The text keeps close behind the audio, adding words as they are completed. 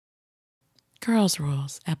Girls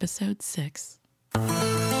Rules, Episode 6.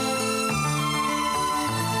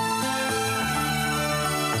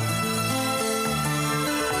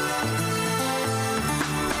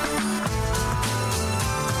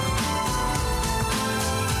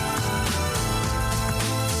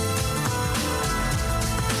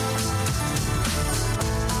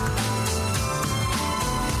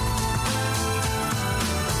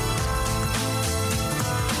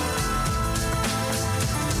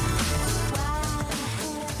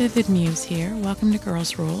 Vivid Muse here. Welcome to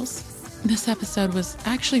Girls Rules. This episode was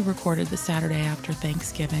actually recorded the Saturday after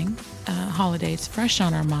Thanksgiving. Holidays fresh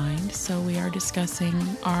on our mind, so we are discussing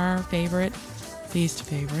our favorite, least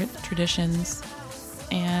favorite traditions.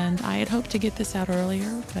 And I had hoped to get this out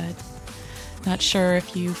earlier, but not sure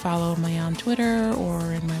if you follow me on Twitter or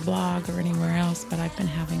in my blog or anywhere else, but I've been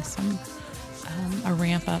having a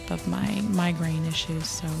ramp up of my migraine issues,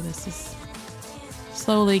 so this is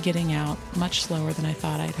slowly getting out, much slower than I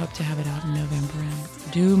thought. I'd hoped to have it out in November,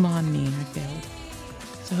 and doom on me, I failed.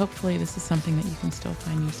 So hopefully this is something that you can still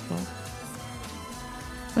find useful.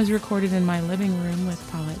 It was recorded in my living room with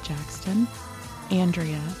Paulette Jaxton,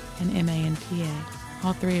 Andrea, and MA and PA.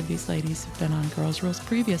 All three of these ladies have been on Girls Rules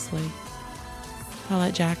previously.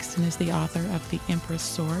 Paulette Jaxton is the author of The Empress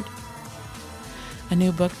Sword, a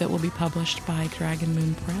new book that will be published by Dragon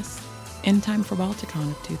Moon Press in time for Balticon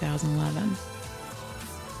of 2011.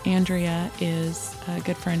 Andrea is a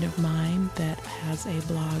good friend of mine that has a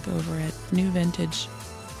blog over at New Vintage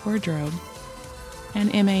Wardrobe.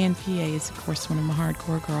 And MA and PA is, of course, one of my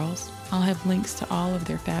hardcore girls. I'll have links to all of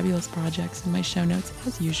their fabulous projects in my show notes,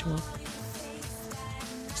 as usual.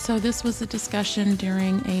 So this was a discussion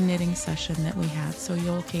during a knitting session that we had, so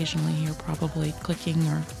you'll occasionally hear probably clicking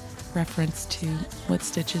or reference to what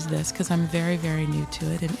stitch is this, because I'm very, very new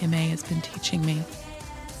to it, and MA has been teaching me.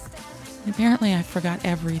 And apparently I forgot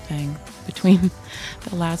everything between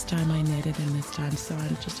the last time I knitted and this time, so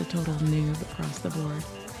I'm just a total noob across the board.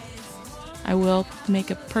 I will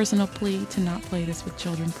make a personal plea to not play this with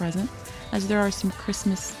children present, as there are some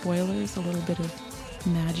Christmas spoilers, a little bit of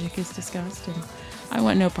magic is discussed, and I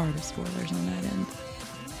want no part of spoilers on that end.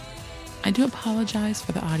 I do apologize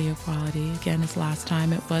for the audio quality. Again, as last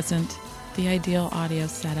time, it wasn't the ideal audio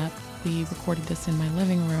setup. We recorded this in my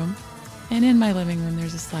living room. And in my living room,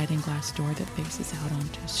 there's a sliding glass door that faces out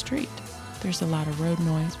onto a street. There's a lot of road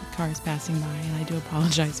noise with cars passing by, and I do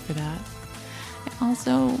apologize for that. And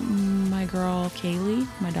also, my girl Kaylee,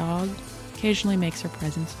 my dog, occasionally makes her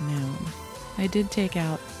presence known. I did take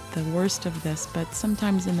out the worst of this, but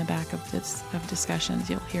sometimes in the back of discussions,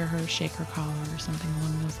 you'll hear her shake her collar or something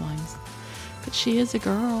along those lines. But she is a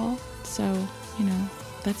girl, so,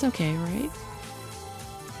 that's okay, right?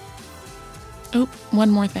 Oh, one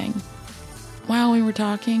more thing. While we were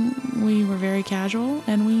talking, we were very casual,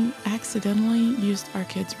 and we accidentally used our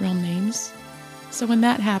kids' real names. So when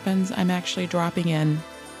that happens, I'm actually dropping in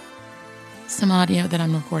some audio that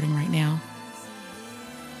I'm recording right now.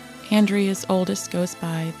 Andrea's oldest goes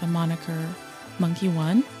by the moniker Monkey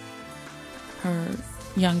 1. Her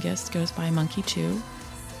youngest goes by Monkey 2.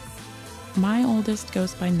 My oldest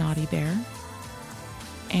goes by Naughty Bear.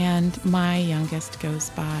 And my youngest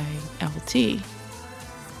goes by LT.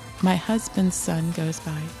 My husband's son goes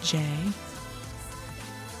by Jay,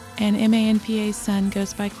 and MA and PA's son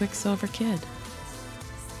goes by Quicksilver Kid.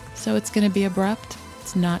 So it's going to be abrupt,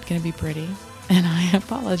 it's not going to be pretty, and I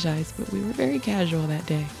apologize, but we were very casual that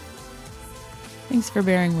day. Thanks for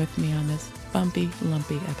bearing with me on this bumpy,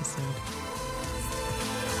 lumpy episode.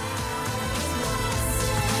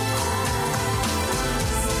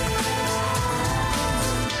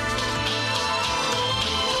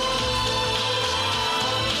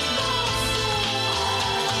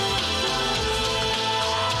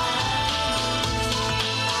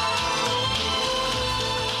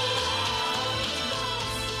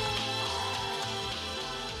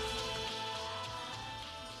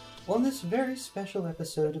 On this very special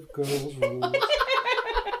episode of Girls Rules.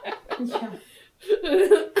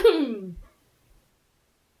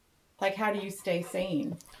 Like, how do you stay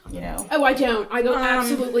sane, Oh, I don't. I go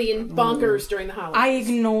absolutely in bonkers during the holidays. I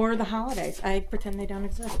ignore the holidays. I pretend they don't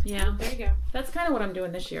exist. Yeah. There you go. That's kind of what I'm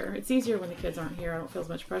doing this year. It's easier when the kids aren't here. I don't feel as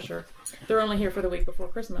much pressure. They're only here for the week before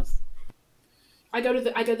Christmas. I go to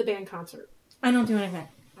the band concert. I don't do anything.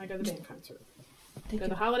 I go to the band concert. Go to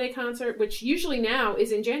the holiday concert, which usually now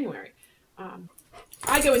is in January.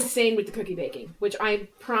 I go insane with the cookie baking, which I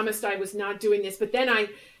promised I was not doing this, but then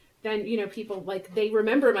people, they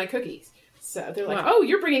remember my cookies. So they're like, Wow. "Oh,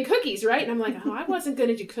 you're bringing cookies, right?" And I'm like, "Oh, I wasn't going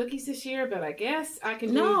to do cookies this year, but I guess I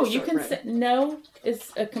can." No, do you can shortbread." say no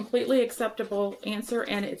is a completely acceptable answer,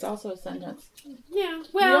 and it's also a sentence. Yeah, You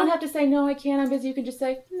well, don't have to say no, I can't, I'm busy. You can just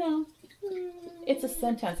say no. It's a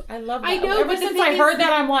sentence. I love that. I know, Ever but the since thing I is- heard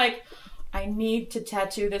that, I'm like, I need to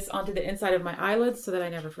tattoo this onto the inside of my eyelids so that I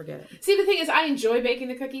never forget it. see, the thing is, I enjoy baking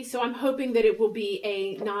the cookies, so I'm hoping that it will be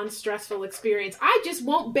a non-stressful experience. I just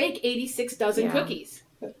won't bake 86 dozen Yeah. cookies.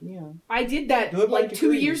 Yeah. I did that Do it by like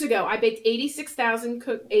 2 degrees. yeeks ago. I baked 86 dozen.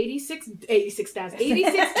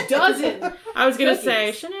 I was going to Cookies.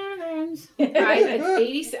 say shenanigans.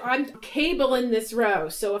 I'm cabling this row,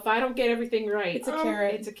 so if I don't get everything right, It's a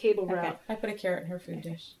carrot. It's a cable row. Okay. I put a carrot in her food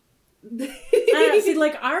dish. See,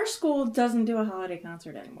 like our school doesn't do a holiday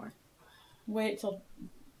concert anymore. Wait till...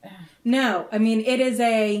 No, I mean it is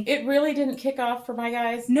a It really didn't kick off for my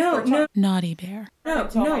guys. no. Naughty bear.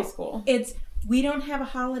 Until high school. It's we don't have a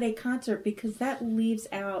holiday concert because that leaves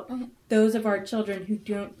out those of our children who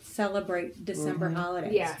don't celebrate December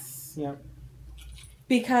holidays. Yes. Yeah.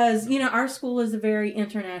 Because, our school is a very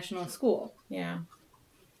international school. Yeah.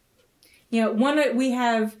 We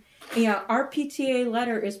have, our PTA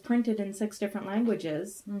letter is printed in 6 different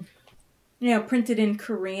languages. Printed in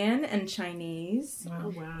Korean and Chinese Wow. Oh,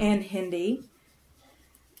 wow. and Hindi,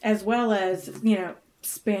 as well as,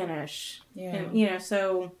 Spanish. Yeah. And,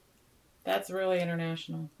 so, That's really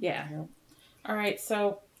international. yeah. All right,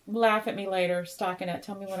 so laugh at me later. Stockinette,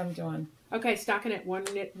 tell me what I'm doing. Okay, stockinette, 1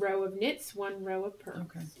 row of knits, 1 row of purls.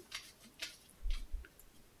 Okay.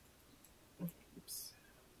 Oops.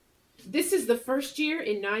 This is the first year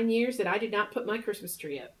in 9 years that I did not put my Christmas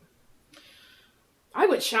tree up. I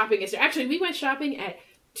went shopping yesterday. Actually, we went shopping at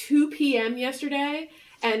 2 p.m. yesterday,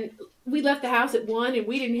 and we left the house at 1, and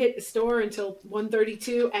we didn't hit the store until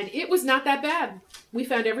 1:32, and it was not that bad. We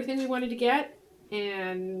found everything we wanted to get,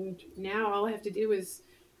 and now all I have to do is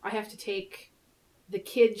I have to take the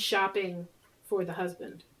kids shopping for the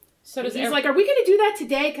husband. So He's like, "Are we going to do that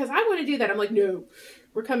today? Because I want to do that." I'm like, "No,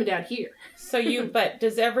 we're coming down here." but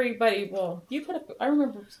does everybody, you put up, I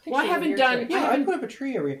remember pictures Well, I of haven't your done- tree. Yeah, I I put up a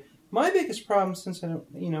tree every year. My biggest problem, since I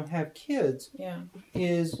don't, have kids, Yeah.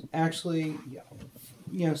 is actually,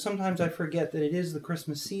 sometimes I forget that it is the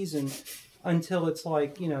Christmas season until it's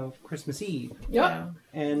like, Christmas Eve. Yeah.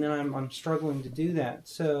 And then I'm struggling to do that.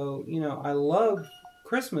 So, I love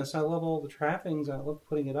Christmas. I love all the trappings. I love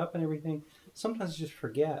putting it up and everything. Sometimes I just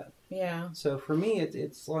forget. Yeah. So for me,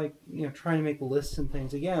 it's like, trying to make lists and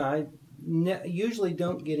things. Again, I usually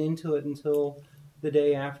don't get into it until the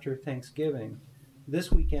day after Thanksgiving.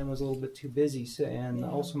 This weekend was a little bit too busy, and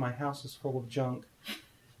also my house is full of junk.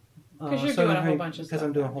 Because you're doing a whole bunch of stuff. Because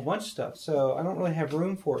I'm doing a whole bunch of stuff. So I don't really have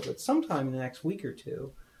room for it. But sometime in the next week or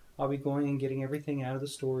two, I'll be going and getting everything out of the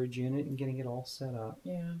storage unit and getting it all set up.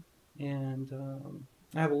 Yeah. And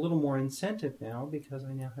I have a little more incentive now because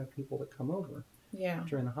I now have people that come over Yeah.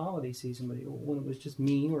 during the holiday season. But when it was just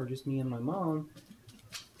me or just me and my mom,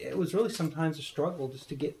 it was really sometimes a struggle just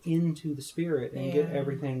to get into the spirit and get Yeah.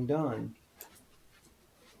 everything done.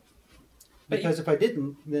 But Because if I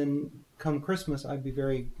didn't, then come Christmas, I'd be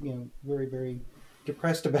very, very, very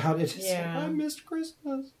depressed about it. It's Yeah. like, I missed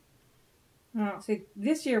Christmas. See,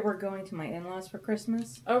 this year we're going to my in-laws for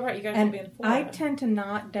Christmas. Oh, right, you guys will And be in I Florida. tend to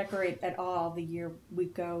not decorate at all the year we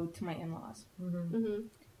go to my in-laws. Mm-hmm.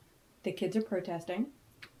 The kids are protesting.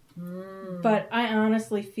 Mm. But I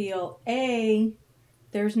honestly feel, A,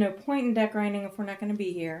 there's no point in decorating if we're not going to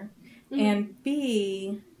be here. Mhm. And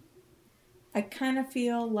B, I kind of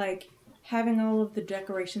feel like having all of the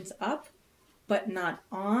decorations up but not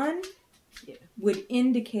on would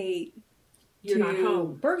indicate You're to not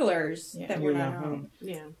home. burglars Yeah. that You're we're not not home. home.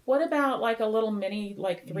 Yeah. What about like a little mini,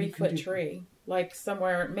 like You 3-foot can do- tree? Like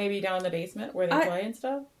somewhere, maybe down in the basement where they I- play and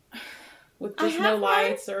stuff? With I just no have one.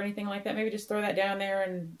 lights or anything like that. Maybe just throw that down there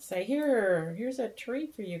and say, here's a tree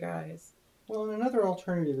for you guys. Well, and another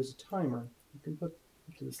alternative is a timer. You can put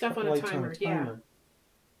the Stuff on a lights timer, yeah.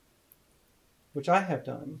 Which I have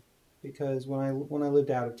done, because when I lived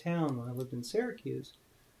out of town, when I lived in Syracuse,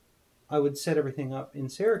 I would set everything up in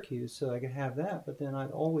Syracuse so I could have that. But then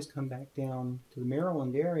I'd always come back down to the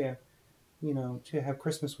Maryland area, to have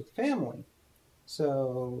Christmas with family.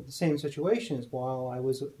 So the same situation is while I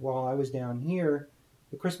was down here,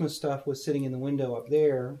 the Christmas stuff was sitting in the window up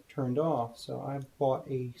there, turned off. So I bought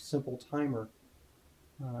a simple timer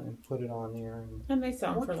and put it on there. And they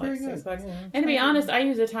sell them for Worked like very $6. good, yeah. And to be honest, I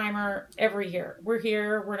use a timer every year. We're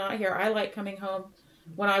here, we're not here. I like coming home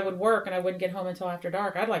when I would work and I wouldn't get home until after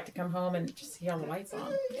dark. I'd like to come home and just see all the lights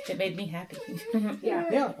on. It made me happy. Yeah.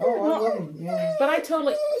 Yeah. Oh, I love them. Yeah. But I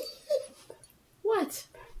totally... What?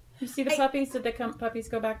 You see the puppies? Did the puppies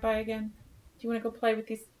go back by again? you want to go play with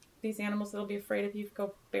these animals that'll be afraid of you?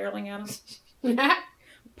 Go barreling at them.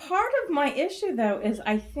 Part of my issue, though, is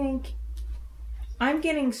I think I'm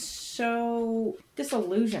getting so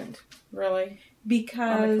disillusioned. Really?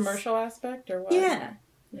 Because... On the commercial aspect, or what? Yeah.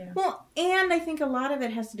 Yeah. Well, and I think a lot of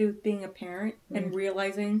it has to do with being a parent and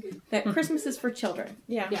realizing that Christmas is for children.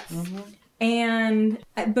 Yeah. Yes. Mm-hmm. And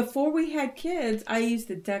before we had kids, I used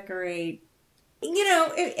to decorate. You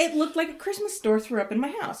know, it looked like a Christmas store threw up in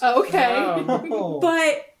my house. Okay. Oh.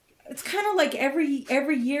 But it's kind of like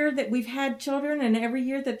every year that we've had children, and every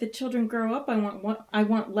year that the children grow up, I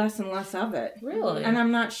want less and less of it. Really? And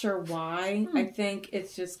I'm not sure why. I think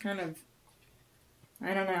it's just kind of,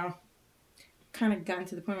 I don't know, kind of gotten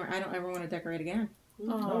to the point where I don't ever want to decorate again. Oh,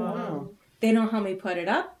 wow. They don't help me put it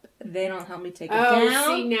up. They don't help me take it Oh, down.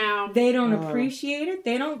 see now. They don't appreciate it.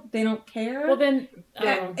 They don't care. Well, then...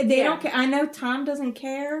 They don't care. I know Tom doesn't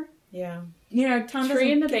care. Yeah. You know, Tom doesn't...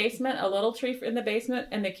 Tree in the basement, a little tree in the basement,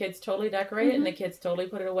 and the kids totally decorate it, and the kids totally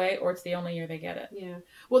put it away, or it's the only year they get it. Yeah.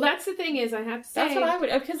 Well, that's the thing is, I have to say... That's what I would...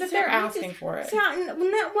 Because if they're asking for it.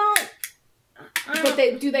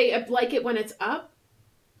 But do they like it when it's up?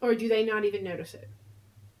 Or do they not even notice it?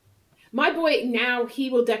 My boy, now, he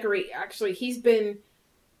will decorate. Actually, he's been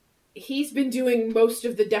doing most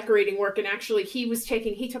of the decorating work, and actually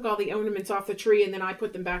he took all the ornaments off the tree, and then I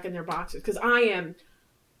put them back in their boxes, because I am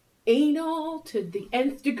anal to the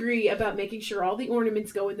nth degree about making sure all the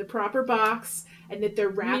ornaments go in the proper box and that they're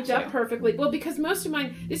wrapped up perfectly. Well, because most of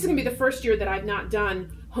mine, this is going to be the first year that I've not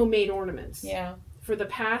done homemade ornaments. Yeah. For the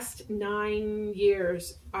past 9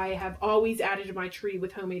 years, I have always added to my tree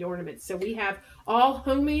with homemade ornaments. So we have all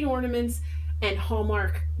homemade ornaments and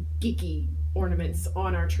Hallmark geeky ornaments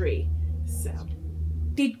on our tree. So,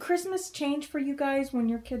 did Christmas change for you guys when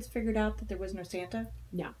your kids figured out that there was no Santa?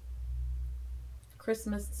 No.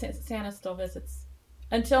 Christmas, Santa still visits.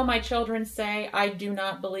 Until my children say, I do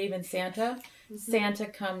not believe in Santa, Santa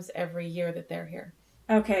comes every year that they're here.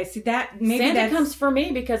 Okay, see that Santa comes for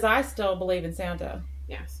me because I still believe in Santa.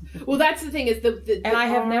 Yes. Well, that's the thing is and I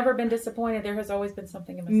have never been disappointed. There has always been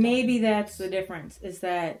something in my stomach. Maybe that's the difference. Is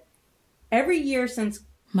that every year since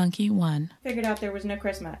Monkey 1 figured out there was no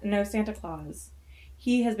Santa Claus,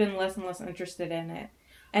 he has been less and less interested in it.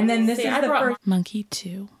 And then this is the first Monkey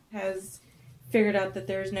 2 has figured out that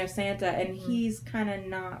there's no Santa, and he's kind of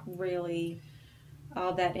not really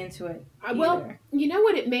all that into it either. Well, you know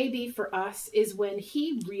what it may be for us is when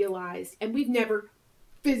he realized, and we've never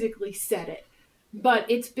physically said it, but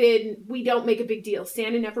it's been, we don't make a big deal.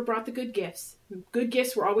 Santa never brought the good gifts. Good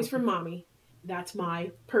gifts were always from Mommy. That's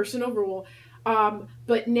my personal rule.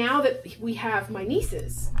 But now that we have my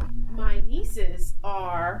nieces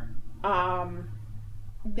are,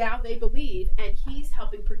 now they believe, and he's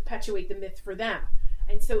helping perpetuate the myth for them.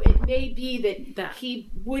 And so it may be that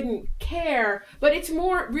he wouldn't care, but it's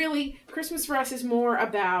more, really, Christmas for us is more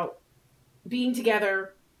about being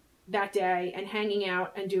together that day and hanging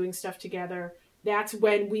out and doing stuff together. That's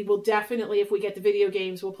when we will definitely, if we get the video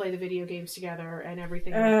games, we'll play the video games together and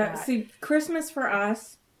everything like that. See, Christmas for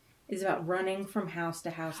us is about running from house to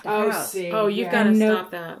house to house. See. Oh, you've got to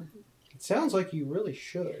stop that. It sounds like you really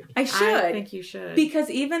should. I should. I think you should.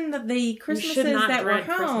 Because even the Christmases that we're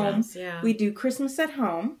home, we do Christmas at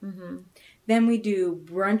home. Mm-hmm. Then we do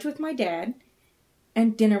brunch with my dad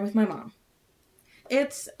and dinner with my mom.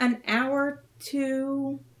 It's an hour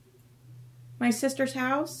to my sister's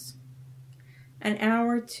house, an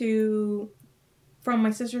hour from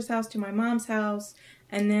my sister's house to my mom's house,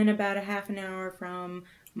 and then about a half an hour from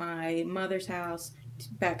my mother's house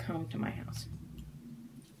back home to my house.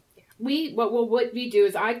 What we do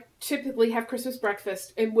is I typically have Christmas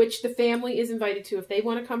breakfast in which the family is invited to. If they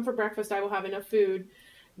want to come for breakfast, I will have enough food.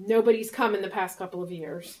 Nobody's come in the past couple of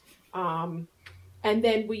years. And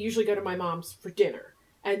then we usually go to my mom's for dinner.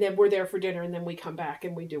 And then we're there for dinner, and then we come back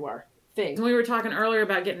and we do our thing. When we were talking earlier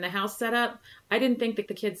about getting the house set up, I didn't think that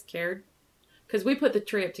the kids cared. Because we put the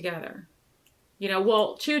tree up together. You know,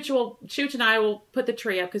 Chooch and I will put the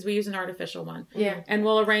tree up because we use an artificial one. Yeah. And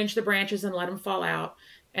we'll arrange the branches and let them fall out.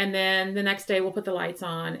 And then the next day we'll put the lights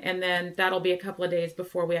on. And then that'll be a couple of days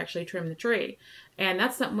before we actually trim the tree. And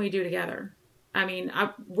that's something we do together. I mean,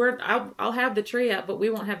 I'll have the tree up, but we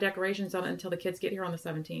won't have decorations on it until the kids get here on the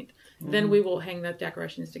 17th. Mm-hmm. Then we will hang the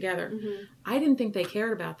decorations together. Mm-hmm. I didn't think they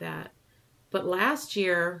cared about that. But last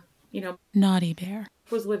year, you know, Naughty Bear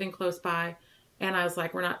was living close by. And I was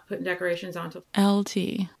like, we're not putting decorations on until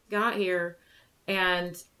LT got here.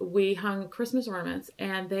 And we hung Christmas ornaments.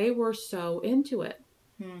 And they were so into it.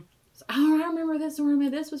 So, oh, I remember this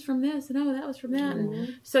ornament. This was from this. And oh, that was from that.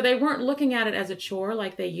 And so they weren't looking at it as a chore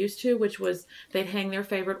like they used to, which was they'd hang their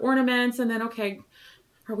favorite ornaments. And then, okay,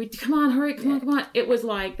 come on, hurry, come on. It was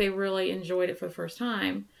like they really enjoyed it for the first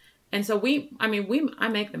time. And so I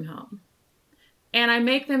make them help. And I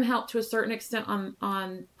make them help to a certain extent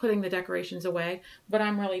on putting the decorations away, but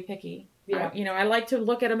I'm really picky. Yeah. I like to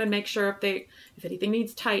look at them and make sure if anything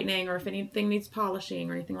needs tightening or if anything needs polishing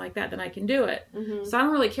or anything like that, then I can do it. Mm-hmm. So I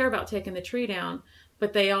don't really care about taking the tree down,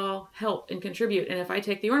 but they all help and contribute. And if I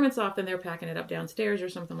take the ornaments off, then they're packing it up downstairs or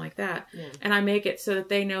something like that. Yeah. And I make it so that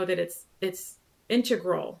they know that it's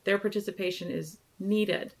integral. Their participation is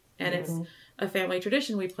needed. And it's a family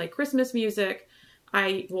tradition. We play Christmas music.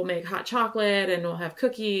 I will make hot chocolate and we'll have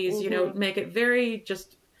cookies, make it very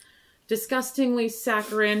just disgustingly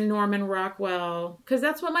saccharine Norman Rockwell, because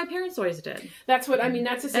that's what my parents always did. That's the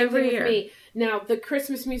same Every thing year. with me. Now, the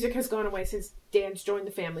Christmas music has gone away since Dan's joined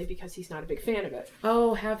the family because he's not a big fan of it.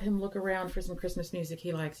 Oh, have him look around for some Christmas music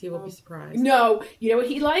he likes. He will be surprised. No, you know what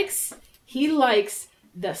he likes? He likes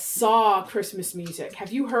the Saw Christmas music.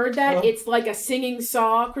 Have you heard that? Oh. It's like a singing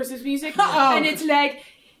Saw Christmas music. Oh. And it's like...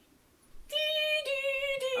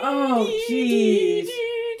 Oh, jeez.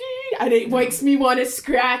 And it makes me want to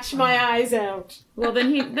scratch my eyes out. Well,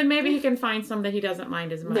 then maybe he can find some that he doesn't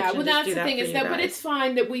mind as much. Yeah, well, that's the thing is that, but it's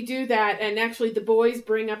fine that we do that. And actually, the boys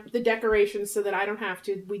bring up the decorations so that I don't have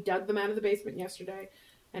to. We dug them out of the basement yesterday,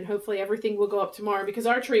 and hopefully everything will go up tomorrow. Because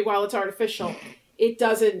our tree, while it's artificial, it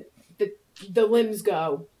doesn't. The limbs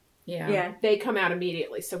go. Yeah, they come out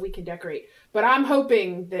immediately, so we can decorate. But I'm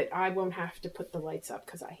hoping that I won't have to put the lights up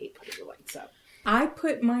because I hate putting the lights up. I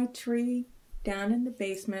put my tree down in the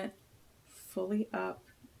basement, fully up,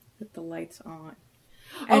 with the lights on.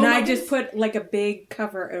 And I just put like a big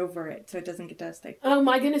cover over it so it doesn't get dusty. Oh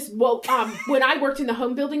my goodness. Well, when I worked in the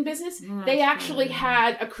home building business, they actually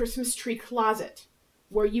had a Christmas tree closet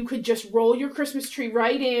where you could just roll your Christmas tree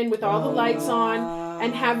right in with all the lights on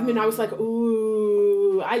and have them. And I was like,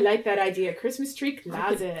 ooh, I like that idea. Christmas tree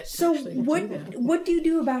closet. So what do you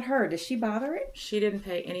do about her? Does she bother it? She didn't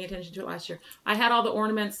pay any attention to it last year. I had all the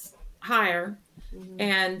ornaments higher,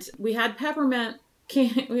 and we had the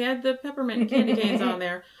peppermint candy canes on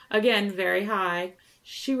there. Again, very high.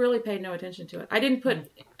 She really paid no attention to it. I didn't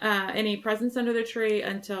put any presents under the tree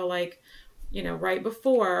until right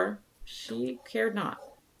before. She cared not.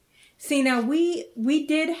 See, now we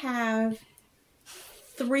did have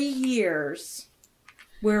 3 years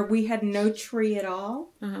where we had no tree at all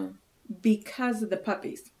because of the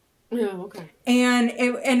puppies. Oh, okay. And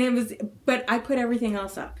it was, but I put everything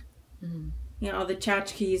else up. Mm-hmm. All the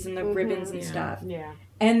tchotchkes and the ribbons and stuff. Yeah.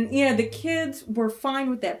 And, the kids were fine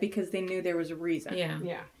with that because they knew there was a reason. Yeah.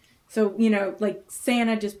 Yeah. So, like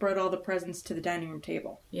Santa just brought all the presents to the dining room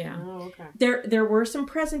table. Yeah. Oh, okay. There were some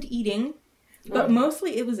present eating, but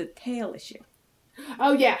mostly it was a tail issue.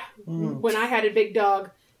 Oh, yeah. When I had a big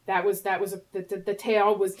dog, the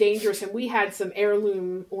tail was dangerous, and we had some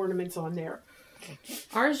heirloom ornaments on there.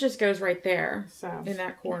 Ours just goes right there, in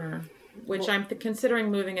that corner, which I'm considering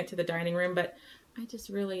moving it to the dining room, but I just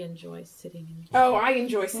really enjoy sitting in. Oh, I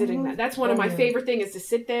enjoy sitting there. That's one of my favorite things is to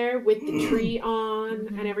sit there with the tree on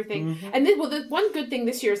and everything. And then, the one good thing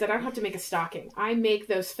this year is that I don't have to make a stocking. I make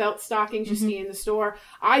those felt stockings you see in the store.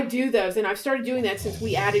 I do those, and I've started doing that since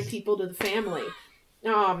we added people to the family.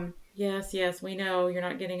 Yes, we know you're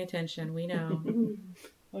not getting attention. We know.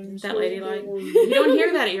 That lady, you don't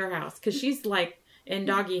hear that at your house because she's like in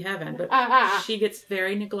doggy heaven, but she gets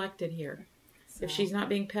very neglected here. If she's not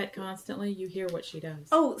being pet constantly, you hear what she does.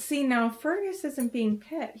 Oh, see, now Fergus isn't being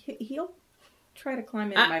pet. He'll try to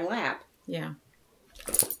climb into my lap. Yeah.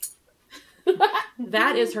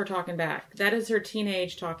 That is her talking back. That is her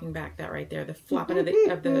teenage talking back, that right there. The flopping of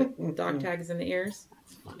the dog tags in the ears.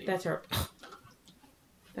 That's funny. That's her.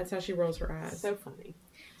 That's how she rolls her eyes. So funny.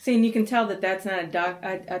 See, and you can tell that that's not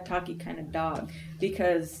a talky kind of dog.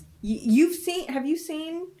 Because have you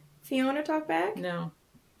seen Fiona talk back? No.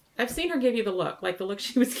 I've seen her give you the look, like the look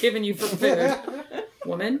she was giving you for food.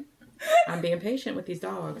 Woman, I'm being patient with these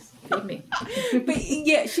dogs. Feed me. But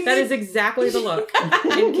yeah, that is exactly the look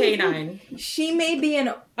in K9. She may be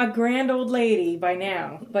a grand old lady by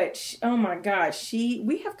now, but oh my gosh,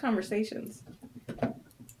 we have conversations.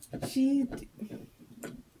 She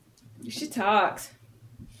talks.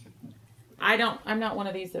 I'm not one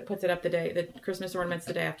of these that puts it up the Christmas ornaments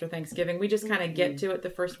the day after Thanksgiving. We just kind of get to it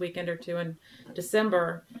the first weekend or two in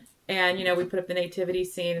December. And, we put up the nativity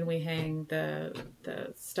scene and we hang the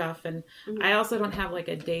stuff. And I also don't have like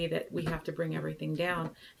a day that we have to bring everything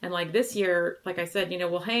down. And like this year, like I said,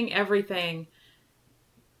 we'll hang everything.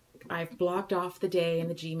 I've blocked off the day in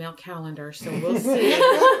the Gmail calendar. So we'll see.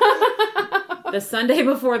 The Sunday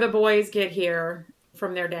before the boys get here,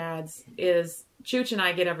 from their dads is Chooch and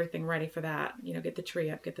I get everything ready for that. Get the tree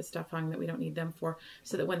up, get the stuff hung that we don't need them for,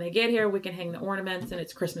 so that when they get here, we can hang the ornaments and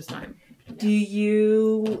it's Christmas time. Do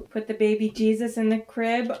you put the baby Jesus in the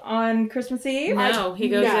crib on Christmas Eve? No, he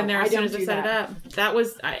goes in there as soon as I set it up. That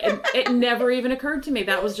was, it never even occurred to me.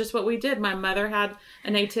 That was just what we did. My mother had a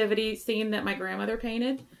nativity scene that my grandmother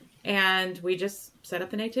painted, and we just set up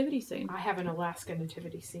the nativity scene. I have an Alaska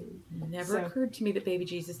nativity scene. Never occurred to me that baby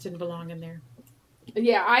Jesus didn't belong in there.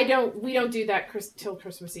 Yeah, we don't do that till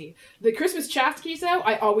Christmas Eve. The Christmas tchotchkes, though,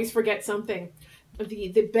 I always forget something.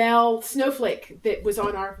 The bell snowflake that was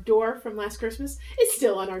on our door from last Christmas is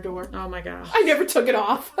still on our door. Oh my gosh. I never took it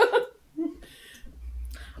off.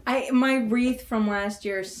 My wreath from last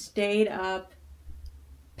year stayed up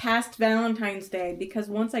past Valentine's Day, because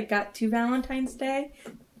once I got to Valentine's Day,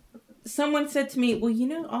 someone said to me,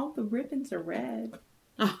 well, all the ribbons are red.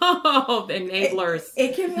 Oh, the enablers.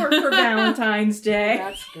 It can work for Valentine's Day.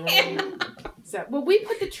 That's great. We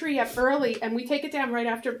put the tree up early, and we take it down right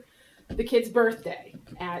after the kid's birthday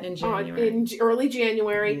in early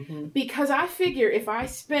January, because I figure if I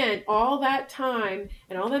spent all that time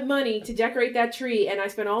and all that money to decorate that tree, and I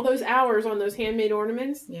spent all those hours on those handmade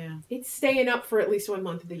ornaments, it's staying up for at least 1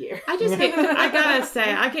 month of the year. I gotta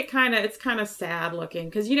say, it's kind of sad looking,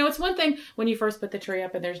 because it's one thing when you first put the tree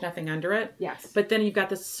up and there's nothing under it. Yes. But then you've got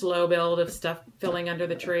this slow build of stuff filling under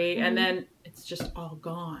the tree, and then it's just all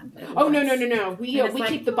gone. Oh, no. We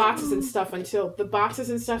keep the boxes and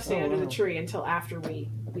stuff stay under the tree until after we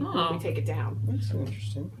take it down. That's so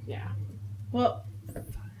interesting. Yeah. Well,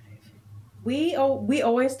 we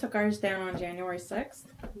always took ours down on January 6th.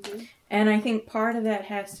 And I think part of that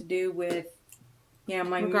has to do with,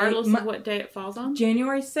 regardless of what day it falls on?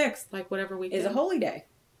 January 6th. Like whatever weekend. Is a holy day.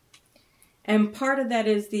 And part of that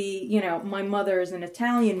is my mother is an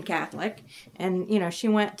Italian Catholic, and, she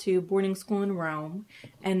went to boarding school in Rome,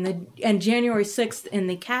 and January 6th in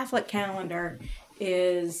the Catholic calendar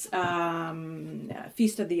is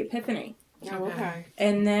Feast of the Epiphany. Oh, okay.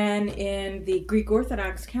 And then in the Greek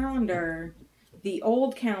Orthodox calendar, the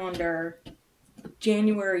old calendar,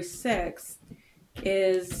 January 6th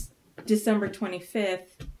is December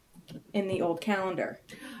 25th in the old calendar.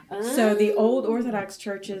 So the old Orthodox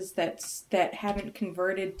churches that haven't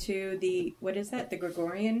converted to the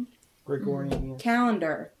Gregorian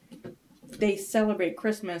calendar, they celebrate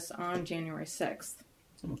Christmas on January 6th.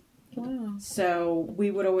 Wow. So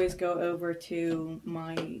we would always go over to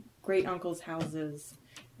my great uncle's houses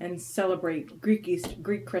and celebrate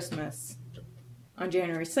Greek Christmas on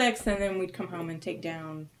January 6th, and then we'd come home and take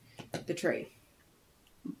down the tree.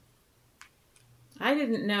 I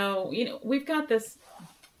didn't know. We've got this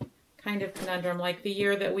kind of conundrum. Like the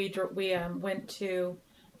year that we went to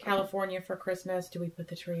California for Christmas, do we put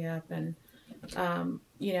the tree up? And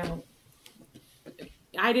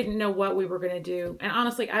I didn't know what we were going to do. And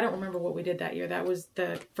honestly, I don't remember what we did that year. That was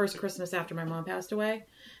the first Christmas after my mom passed away.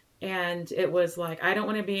 And it was like, I don't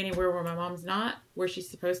want to be anywhere where my mom's not, where she's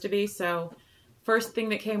supposed to be. So first thing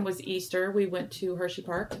that came was Easter. We went to Hershey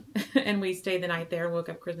Park and we stayed the night there, woke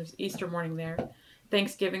up Easter morning there.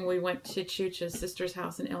 Thanksgiving, we went to Chooch's sister's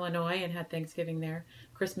house in Illinois and had Thanksgiving there.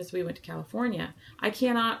 Christmas, we went to California. I'd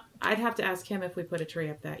have to ask him if we put a tree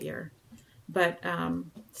up that year. But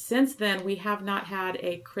since then, we have not had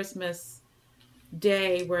a Christmas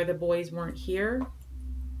day where the boys weren't here.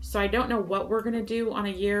 So I don't know what we're going to do on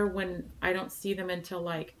a year when I don't see them until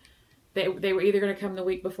they were either going to come the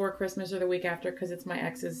week before Christmas or the week after, because it's my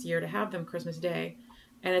ex's year to have them Christmas Day.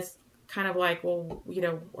 And it's kind of like, well,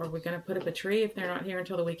 are we going to put up a tree if they're not here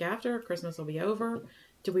until the week after? Christmas will be over.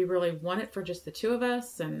 Do we really want it for just the two of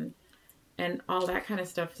us? And all that kind of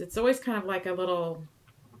stuff. It's always kind of like a little,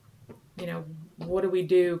 what do we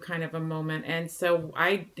do kind of a moment. And so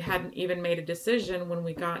I hadn't even made a decision when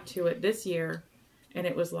we got to it this year. And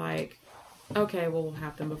it was like, okay, well, we'll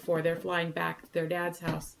have them before. They're flying back to their dad's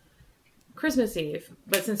house Christmas Eve.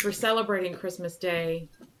 But since we're celebrating Christmas Day,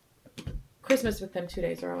 Christmas with them 2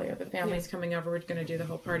 days earlier, the family's coming over. We're going to do the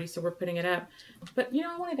whole party, so we're putting it up. But,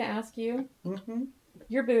 I wanted to ask you,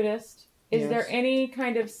 you're Buddhist. Is there any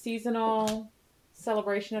kind of seasonal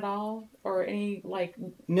celebration at all? Or any,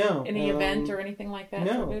 any event or anything like that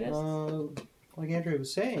for Buddhists? Like Andrea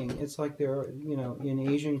was saying, it's like there are, in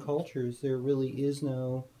Asian cultures, there really is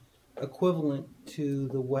no equivalent to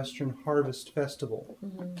the Western Harvest Festival,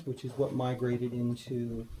 which is what migrated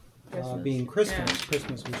into being Christmas. Yeah.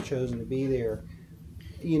 Christmas was chosen to be there,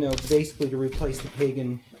 basically to replace the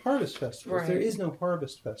pagan harvest festivals. Right. There is no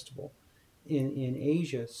harvest festival in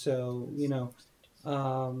Asia, so,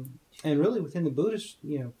 And really within the Buddhist,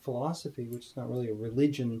 philosophy, which is not really a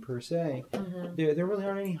religion per se, there really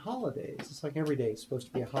aren't any holidays. It's like every day is supposed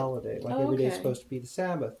to be a holiday, like every day is supposed to be the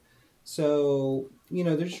Sabbath. So,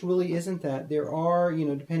 there just really isn't that. There are,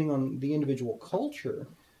 depending on the individual culture,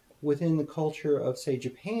 within the culture of, say,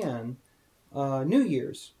 Japan, New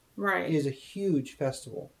Year's is a huge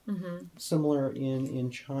festival. Similar in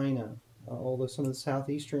China, although some of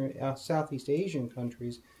the Southeast Asian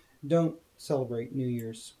countries don't celebrate New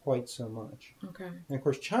Year's quite so much. Okay. And of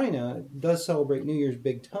course, China does celebrate New Year's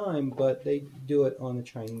big time, but they do it on the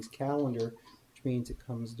Chinese calendar, which means it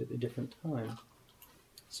comes at a different time.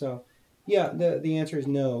 So, yeah, the answer is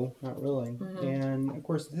no, not really. And of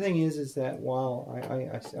course, the thing is that while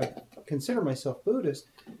I consider myself Buddhist,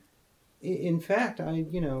 in fact,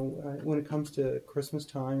 when it comes to Christmas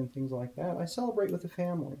time and things like that, I celebrate with the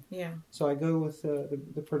family. Yeah. So I go with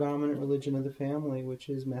the predominant religion of the family, which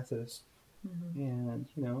is Methodist. And,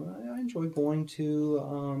 I enjoy going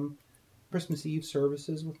to Christmas Eve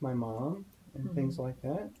services with my mom and things like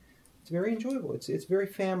that. It's very enjoyable. It's very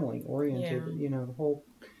family oriented. The whole,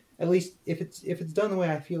 at least if it's done the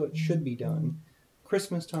way I feel it should be done.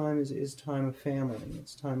 Christmas time is time of family.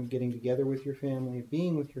 It's time of getting together with your family, of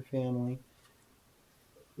being with your family.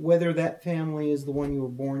 Whether that family is the one you were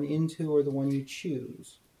born into or the one you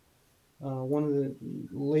choose. One of the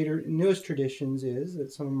newest traditions is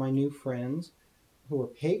that some of my new friends who are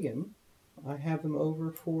pagan, I have them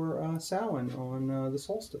over for Samhain on the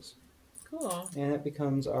solstice. Cool. And that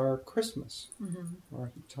becomes our Christmas,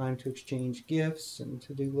 our time to exchange gifts and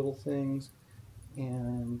to do little things.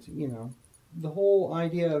 And, the whole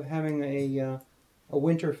idea of having a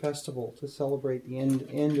winter festival to celebrate the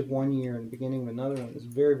end of one year and the beginning of another one is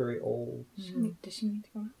very, very old. Does she need to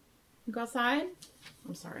go out? You go outside?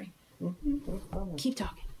 I'm sorry. Keep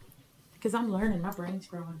talking. Because I'm learning. My brain's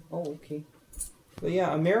growing. Oh, okay. But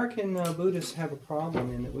yeah, American Buddhists have a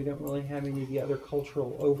problem in that we don't really have any of the other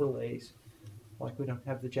cultural overlays. Like we don't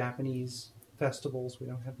have the Japanese festivals, we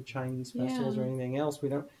don't have the Chinese festivals or anything else.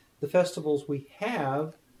 The festivals we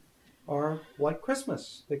have are like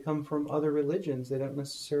Christmas. They come from other religions. They don't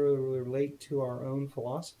necessarily relate to our own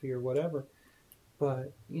philosophy or whatever.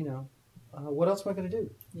 But, what else am I going to do?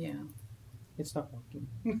 Yeah. It's not working.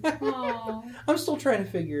 Aww. I'm still trying to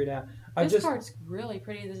figure it out. This card's really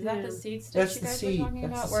pretty. Is that the seed stitch That's you the guys seed. were talking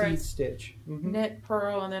That's about? the Where seed it's stitch. knit,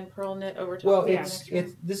 purl, and then purl knit over top. Well, of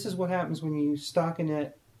the this is what happens when you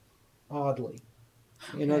stockinette oddly.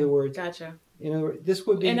 In Okay. other words, Gotcha. This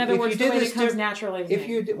would be. In other if words, you the did way this it comes naturally. If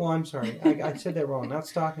you did, well, I'm sorry, I said that wrong. Not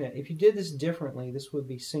stockinette. If you did this differently, this would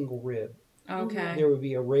be single rib. Okay. There would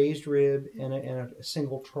be a raised rib and a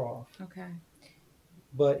single trough. Okay.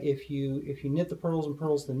 But if you knit the pearls and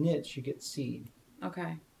pearls the knits, you get seed.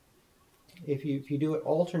 Okay. If you do it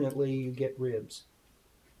alternately, you get ribs.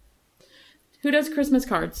 Who does Christmas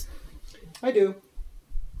cards? I do,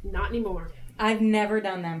 Not anymore. I've never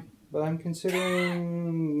done them. but I'm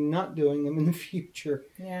considering not doing them in the future.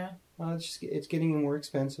 Yeah. It's getting more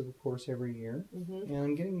expensive, of course, every year, and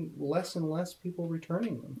I'm getting less and less people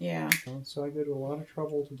returning them. Yeah. So I go to a lot of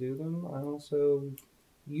trouble to do them. I also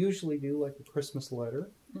usually do like a Christmas letter,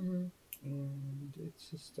 and it's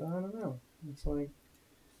just, I don't know. It's like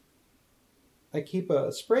I keep a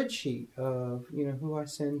spreadsheet of who I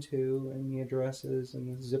send to and the addresses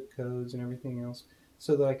and the zip codes and everything else,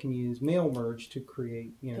 so that I can use mail merge to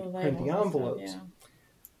create to print the envelopes. Stuff,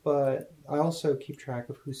 But I also keep track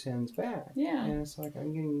of who sends back. Yeah. And it's like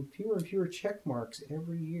I'm getting fewer and fewer check marks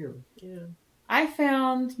every year. Yeah. I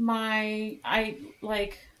found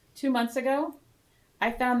 2 months ago,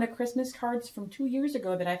 I found the Christmas cards from 2 years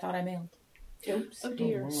ago that I thought I mailed. Oops. Oh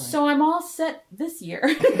dear. Oh, my. So I'm all set this year.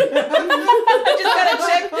 I just gotta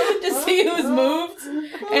check to see who's moved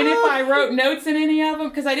and if I wrote notes in any of them,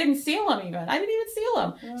 because I didn't seal them even. I didn't even seal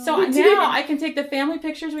them. So now I can take the family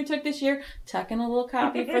pictures we took this year, tuck in a little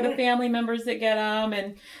copy for the family members that get them,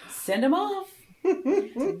 and send them off.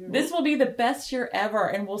 This will be the best year ever,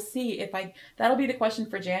 and we'll see if that'll be the question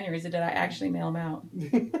for January, is did I actually mail them out?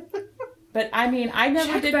 But I mean, I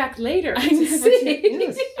never Check did back later.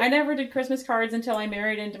 I never did Christmas cards until I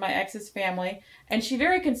married into my ex's family, and she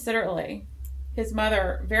his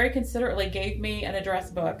mother very considerately gave me an address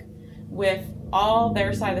book with all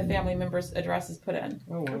their side of the family members' addresses put in.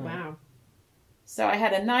 Oh, wow. Oh, wow. So I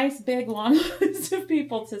had a nice big long list of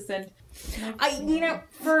people to send.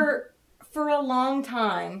 For a long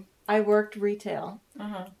time, I worked retail,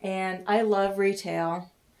 and I love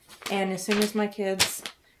retail. And as soon as my kids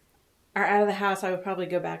are out of the house, I would probably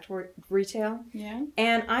go back to work retail. Yeah.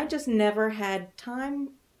 And I just never had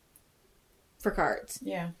time for cards.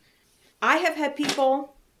 Yeah. I have had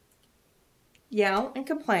people yell and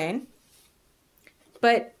complain.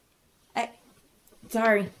 But,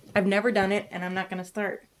 sorry, I've never done it, and I'm not going to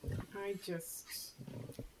start.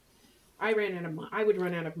 I ran out of money. I would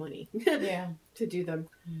run out of money. Yeah. To do them.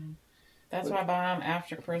 That's why I buy them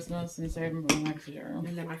after Christmas and save them for next year.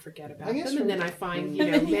 And then I forget about I them. guess And then I find,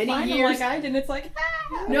 And then you many find them years. like I did, and it's like,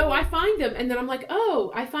 No, I find them. And then I'm like,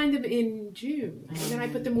 oh, I find them in June. And then I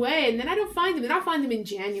put them away. And then I don't find them. And I'll find them in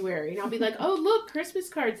January. And I'll be like, oh, look, Christmas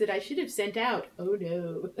cards that I should have sent out. Oh,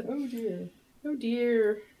 no. Oh dear. Oh,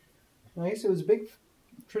 dear. I guess it was a big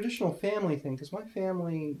traditional family thing because my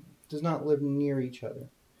family does not live near each other.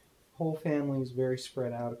 Whole family is very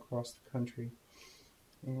spread out across the country.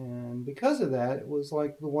 And because of that, it was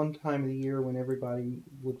like the one time of the year when everybody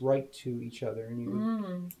would write to each other, and you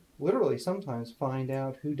would literally sometimes find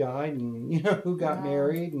out who died and who got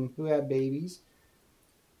married and who had babies.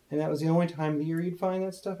 And that was the only time of the year you'd find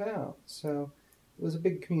that stuff out. So it was a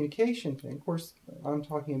big communication thing. Of course, I'm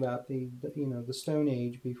talking about the Stone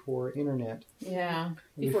Age before internet. yeah,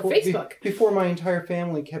 Before Facebook. Before my entire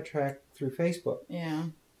family kept track through Facebook. yeah.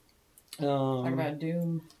 Talk about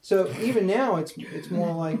doom. So even now, it's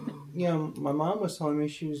more like, my mom was telling me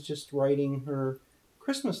she was just writing her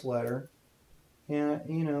Christmas letter, and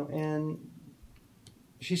and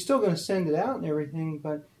she's still going to send it out and everything,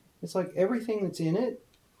 but it's like everything that's in it,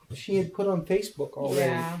 she had put on Facebook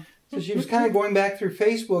already. Yeah. So she was kind of going back through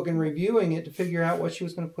Facebook and reviewing it to figure out what she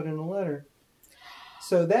was going to put in the letter.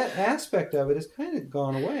 So that aspect of it has kind of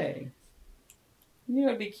gone away. You know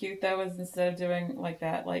what would be cute though is instead of doing like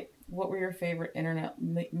that, like what were your favorite internet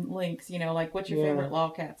links? Like what's your favorite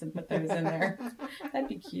lolcats and put those in there. That'd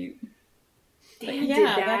be cute. Dan did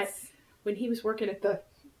that when he was working at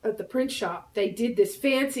the print shop. They did this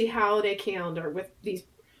fancy holiday calendar with these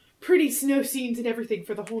pretty snow scenes and everything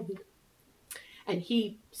for the whole year. And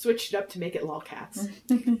he switched it up to make it lolcats.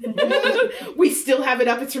 We still have it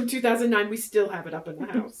up. It's from 2009. We still have it up in the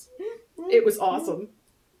house. It was awesome.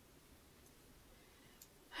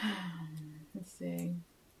 Let's see.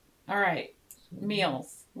 All right.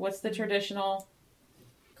 Meals. What's the traditional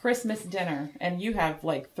Christmas dinner? And you have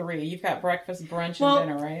like 3. You've got breakfast, brunch, and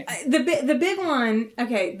dinner, right? The big one,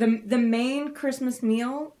 okay, the main Christmas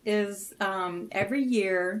meal is every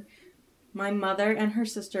year my mother and her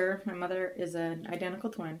sister, my mother is an identical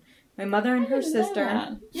twin, my mother and her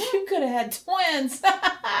sister. You could have had twins.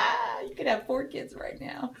 You could have 4 kids right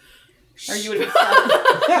now. Or you would have stopped.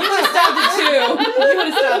 You would have stopped at 2. You would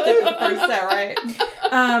have stopped at the first set, right?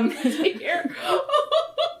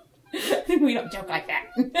 We don't joke like that.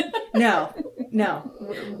 No.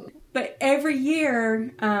 But every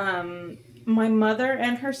year, my mother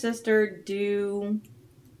and her sister do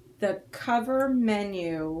the cover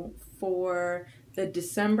menu for the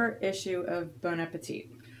December issue of Bon Appetit.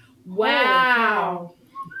 Wow.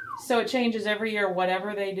 So it changes every year.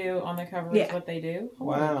 Whatever they do on the cover is what they do?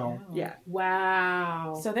 Wow. Yeah.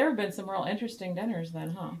 Wow. So there have been some real interesting dinners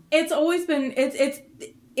then, huh? It's always been,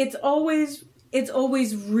 it's always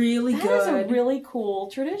really good. That is a really cool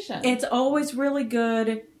tradition. It's always really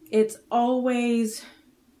good. It's always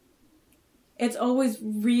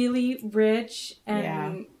really rich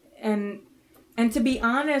and to be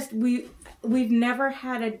honest, we've never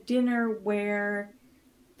had a dinner where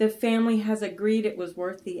the family has agreed it was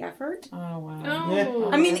worth the effort. Oh wow! Oh.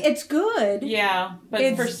 I mean, it's good. Yeah, but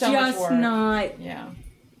it's for so much work.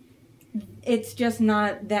 It's just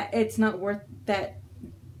not that. It's not worth that.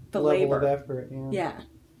 The level labor of effort. Yeah.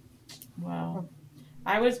 Wow.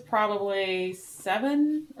 I was probably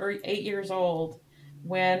 7 or 8 years old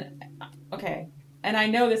when. Okay, and I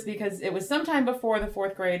know this because it was sometime before the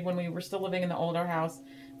 4th grade when we were still living in the older house.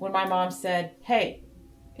 When my mom said, "Hey,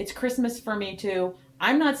 it's Christmas for me too.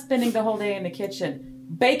 I'm not spending the whole day in the kitchen.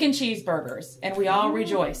 Bacon cheeseburgers." And we all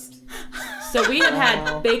rejoiced. So we have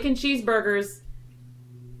had bacon cheeseburgers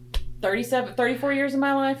 34 years of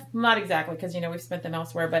my life. Not exactly, because, we've spent them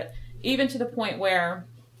elsewhere. But even to the point where,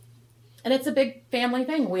 and it's a big family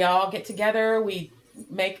thing. We all get together. We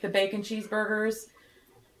make the bacon cheeseburgers,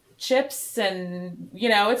 chips, and,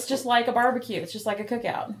 it's just like a barbecue. It's just like a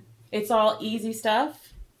cookout. It's all easy stuff.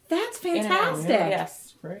 That's fantastic. Yes.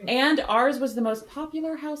 Great. And ours was the most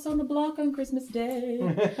popular house on the block on Christmas Day.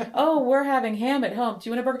 Oh, we're having ham at home. Do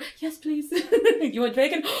you want a burger? Yes, please. You want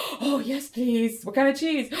bacon? Oh, yes, please. What kind of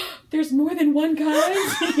cheese? There's more than one kind.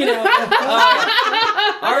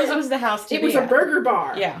 Ours was the house to It was a burger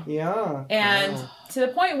bar. Yeah. Yeah. And to the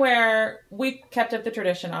point where we kept up the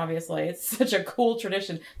tradition, obviously. It's such a cool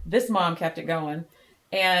tradition. This mom kept it going.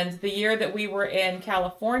 And the year that we were in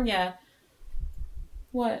California...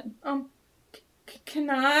 What? Can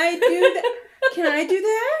I do that? Can I do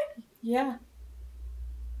that? Yeah.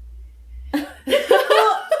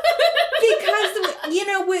 Well, because, you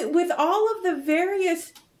know, with all of the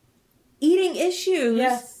various eating issues,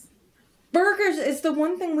 Yes. burgers is the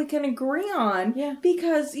one thing we can agree on. Yeah.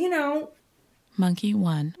 Because, you know, Monkey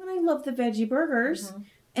 1. I love the veggie burgers.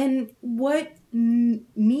 And what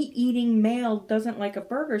meat-eating male doesn't like a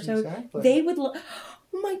burger? So Exactly. they would oh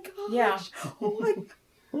my gosh. Yeah. Oh my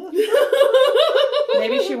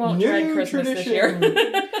Maybe she won't dread New Christmas this tradition.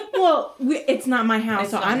 year. Well, it's not my house,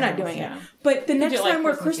 It's so not I'm your not doing house, it. yeah. But the next do it like time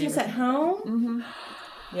we're Christmas Christmas Eve at or home,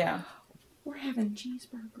 Yeah. we're having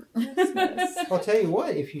cheeseburger Christmas. I'll tell you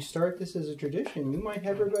what, if you start this as a tradition, you might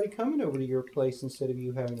have everybody coming over to your place instead of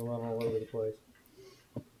you having to run all over the place.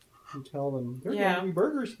 You tell them, there are going to be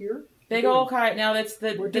burgers here. Big old Kaiser. Now, that's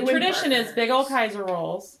the doing tradition is burgers. big old Kaiser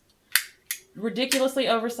rolls. Ridiculously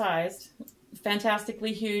oversized.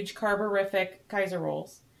 Fantastically huge, carborific Kaiser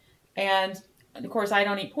rolls. And, of course, I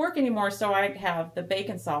don't eat pork anymore, so I have the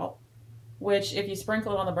bacon salt, which, if you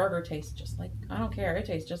sprinkle it on the burger, tastes just like, I don't care, it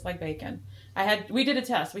tastes just like bacon. We did a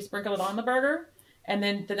test. We sprinkled it on the burger, and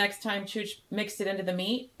then the next time Chooch mixed it into the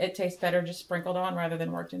meat, it tastes better just sprinkled on rather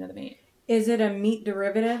than worked into the meat. Is it a meat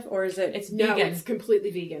derivative or is it? It's No, vegan. it's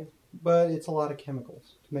completely vegan. But it's a lot of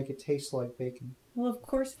chemicals to make it taste like bacon. Well, of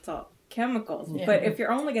course it's all chemicals. Yeah. But if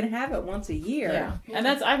you're only going to have it once a year. Yeah. And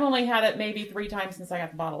I've only had it maybe 3 times since I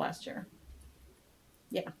got the bottle last year.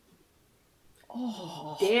 Yeah.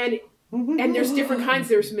 Oh. Dan, and there's different kinds.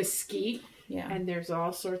 There's mesquite, Yeah. and there's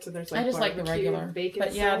all sorts of. There's like I just like the barbecue, regular. bacon.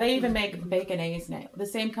 But yeah, salt. they even make baconaise now. The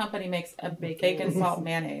same company makes a bacon salt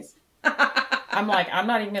mayonnaise. I'm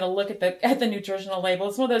not even going to look at the nutritional label.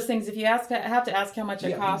 It's one of those things, if you have to ask how much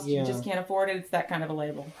it costs, you just can't afford it. It's that kind of a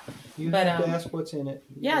label. You But, have to ask what's in it.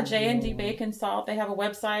 Yeah, J&D Bacon Salt. They have a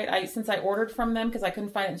website. Since I ordered from them because I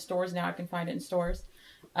couldn't find it in stores, now I can find it in stores.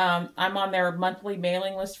 I'm on their monthly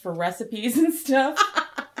mailing list for recipes and stuff.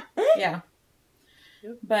 Yeah.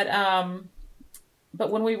 Yep. But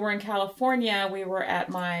when we were in California, we were at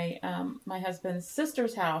my husband's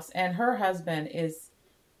sister's house, and her husband is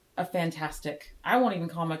a fantastic, I won't even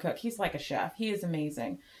call him a cook. He's like a chef. He is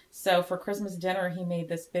amazing. So for Christmas dinner, he made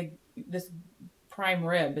this prime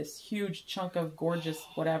rib, this huge chunk of gorgeous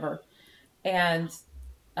whatever, and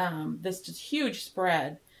this just huge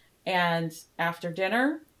spread. And after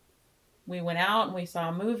dinner, we went out and we saw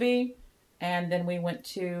a movie, and then we went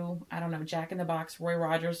to, I don't know, Jack in the Box, Roy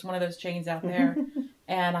Rogers, one of those chains out there,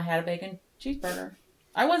 and I had a bacon cheeseburger.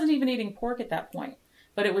 I wasn't even eating pork at that point,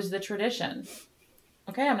 but it was the tradition.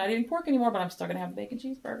 Okay, I'm not eating pork anymore, but I'm still going to have a bacon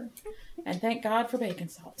cheeseburger. And thank God for bacon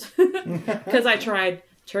salt. Because I tried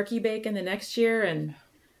turkey bacon the next year, and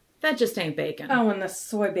that just ain't bacon. Oh, and the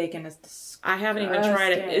soy bacon is disgusting. I haven't even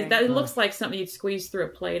tried it. It looks like something you'd squeeze through a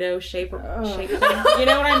Play-Doh shape thing. You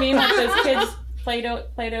know what I mean? Like those kids'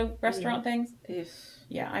 Play-Doh restaurant things.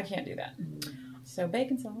 Yeah, I can't do that. So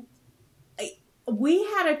bacon salt. We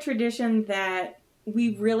had a tradition that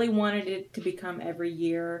we really wanted it to become every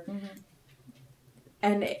year. Mm-hmm.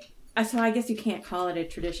 And so I guess you can't call it a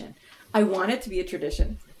tradition. I want it to be a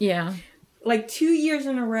tradition. Yeah. Like 2 years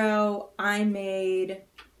in a row, I made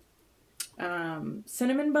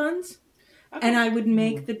cinnamon buns. Okay. And I would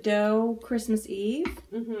make the dough Christmas Eve.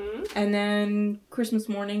 Mm-hmm. And then Christmas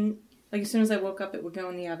morning, like as soon as I woke up, it would go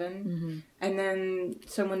in the oven. Mm-hmm. And then,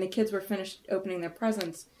 so when the kids were finished opening their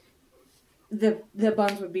presents, the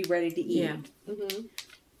buns would be ready to eat. Yeah. Mm-hmm.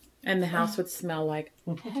 And the house would smell like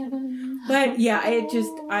heaven. But yeah,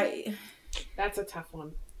 That's a tough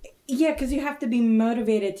one. Yeah, because you have to be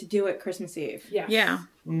motivated to do it Christmas Eve. Yeah. Yeah.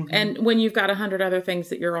 Mm-hmm. And when you've got 100 other things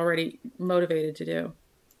that you're already motivated to do.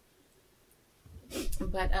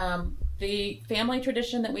 But the family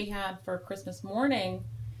tradition that we had for Christmas morning,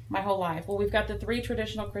 my whole life, well, we've got the 3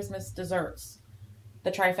 traditional Christmas desserts,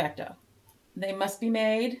 the trifecta. They must be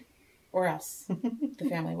made or else the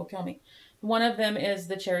family will kill me. One of them is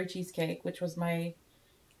the cherry cheesecake, which was my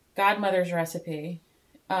godmother's recipe.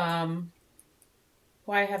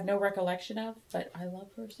 Who I have no recollection of, but I love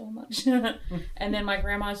her so much. And then my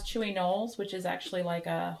grandma's chewy knolls, which is actually like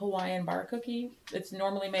a Hawaiian bar cookie. It's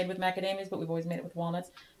normally made with macadamias, but we've always made it with walnuts.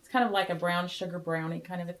 It's kind of like a brown sugar brownie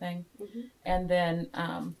kind of a thing. Mm-hmm. And then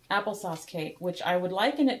applesauce cake, which I would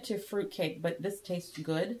liken it to fruit cake, but this tastes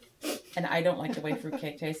good. And I don't like the way fruit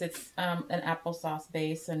cake tastes. It's an applesauce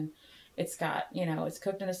base, and it's got, it's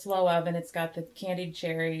cooked in a slow oven. It's got the candied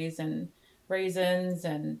cherries and raisins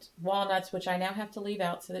and walnuts, which I now have to leave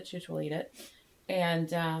out so that Chooch will eat it, and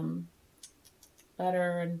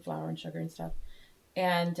butter and flour and sugar and stuff.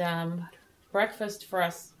 And breakfast for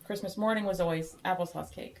us Christmas morning was always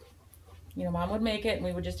applesauce cake. Mom would make it, and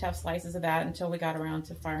we would just have slices of that until we got around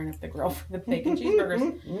to firing up the grill for the bacon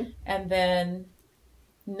cheeseburgers. And then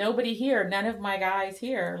nobody here, none of my guys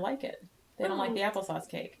here like it. They don't like the applesauce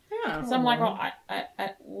cake. Yeah. So I'm like, well,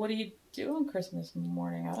 I what do you do on Christmas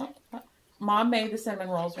morning? Mom made the cinnamon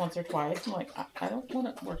rolls once or twice. I'm like, I don't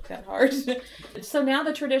want to work that hard. So now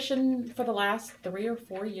the tradition for the last 3 or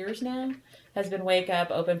 4 years now has been wake up,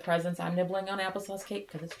 open presents. I'm nibbling on applesauce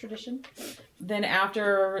cake because it's tradition. Then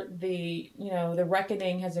after the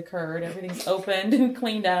reckoning has occurred, everything's opened and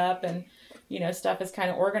cleaned up and, stuff is kind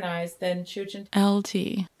of organized. Then Chooch and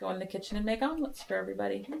LT. go in the kitchen and make omelets for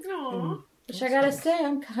everybody. Aww. Which I gotta say,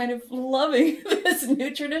 I'm kind of loving this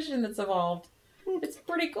new tradition that's evolved. It's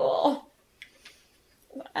pretty cool.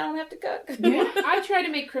 I don't have to cook. Yeah, I try to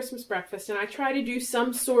make Christmas breakfast, and I try to do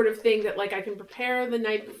some sort of thing that, like, I can prepare the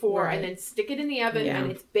night before and then stick it in the oven,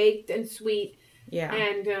 and it's baked and sweet. Yeah.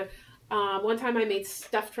 And one time I made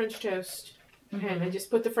stuffed French toast, and I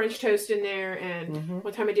just put the French toast in there. And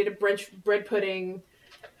one time I did a bread pudding.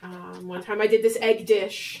 One time I did this egg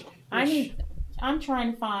dish. I'm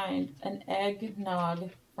trying to find an eggnog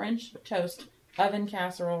French toast oven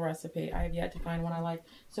casserole recipe. I have yet to find one I like.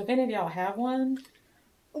 So if any of y'all have one.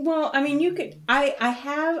 Well, I mean, you could. I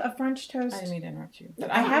have a French toast. I didn't mean to interrupt you.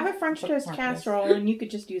 But I have a French toast casserole, and you could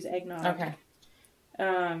just use eggnog. Okay.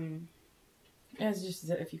 It's just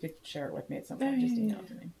if you could share it with me at some point, just email it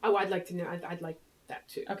to me. Oh, I'd like to know. I'd like that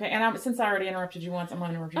too. Okay, and since I already interrupted you once, I'm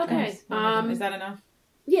going to interrupt you twice. Is that enough?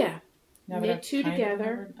 Yeah. Now knit two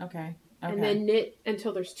together. Okay. And then knit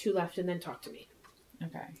until there's two left, and then talk to me.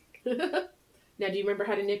 Okay. Now, do you remember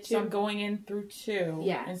how to knit two? So I'm going in through two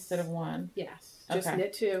instead of one. Yes. Just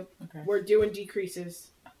knit two. Okay. We're doing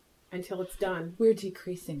decreases until it's done. We're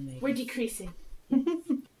decreasing, ladies. We're decreasing.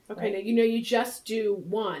 Okay, now you just do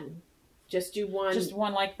one. Just do one. Just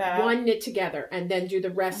one like that. One knit together, and then do the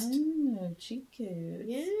rest. Oh, cheap kids.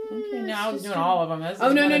 Yeah. Okay, now I was doing all of them.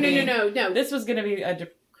 No. This was going to be a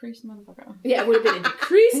decreased motherfucker. Yeah, it would have been a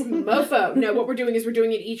decreased mofo. No, what we're doing is we're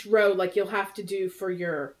doing it each row like you'll have to do for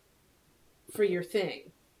your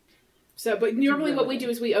thing. So, but normally what we do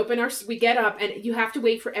is we get up, and you have to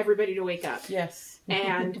wait for everybody to wake up. Yes.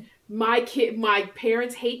 And my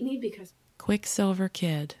parents hate me because Quicksilver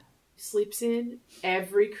Kid sleeps in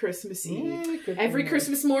every Christmas Eve. Every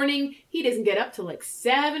Christmas morning, he doesn't get up till like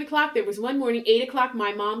 7 o'clock. There was one morning, 8 o'clock,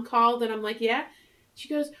 my mom called, and I'm like, yeah. She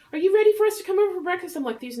goes, are you ready for us to come over for breakfast? I'm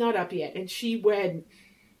like, he's not up yet. And she went,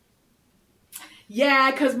 yeah,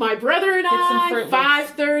 because my brother and I,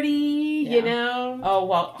 5:30, you know. Oh,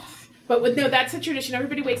 well. But that's a tradition.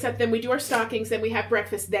 Everybody wakes up, then we do our stockings, then we have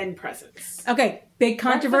breakfast, then presents. Okay, big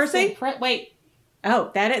controversy. Wait.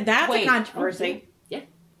 Oh, that's a controversy. Okay. Yeah.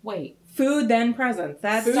 Wait. Food, then presents.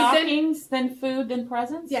 That's stockings, then food, then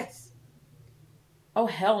presents? Yes. Oh,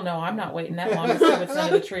 hell no. I'm not waiting that long to see what's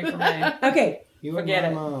under the tree for me. Okay.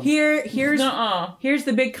 Forget it. Here's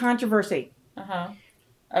the big controversy. Uh-huh.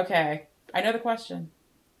 Okay. I know the question.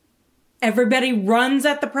 Everybody runs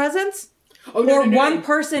at the presents? Oh, or one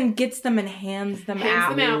person gets them and hands them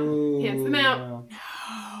out? Hands them out.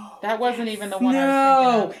 That wasn't even the one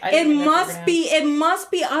I was thinking of. It must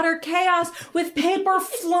be utter chaos with paper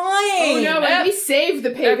flying. Oh no, and we save the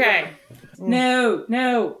paper. Okay.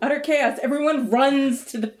 No, utter chaos. Everyone runs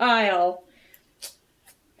to the pile.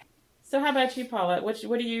 So how about you, Paulette? What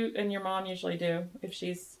do you and your mom usually do if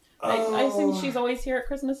she's... I assume she's always here at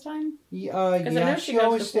Christmas time? Yeah, she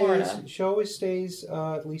always stays. She always stays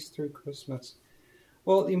at least through Christmas.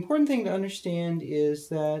 Well, the important thing to understand is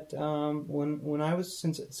that when I was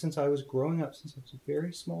since I was growing up, since I was a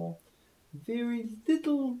very small, very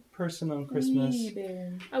little person on Christmas,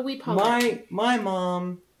 my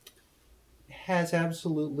mom has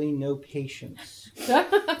absolutely no patience.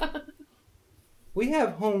 We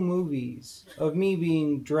have home movies of me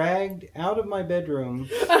being dragged out of my bedroom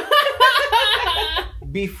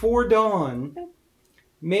before dawn,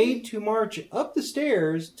 made to march up the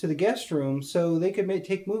stairs to the guest room so they could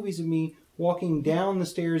take movies of me walking down the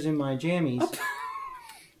stairs in my jammies.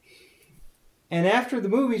 And after the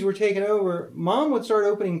movies were taken over, Mom would start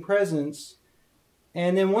opening presents.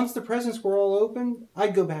 And then once the presents were all open,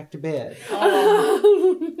 I'd go back to bed.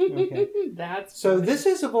 Okay. That's so funny. This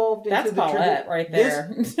has evolved into the Paulette right there.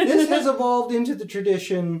 This has evolved into the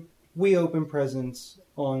tradition we open presents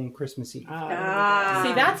on Christmas Eve. See,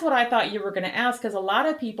 that's what I thought you were going to ask, because a lot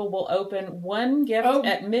of people will open one gift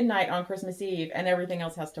at midnight on Christmas Eve, and everything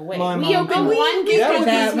else has to wait. We open one gift on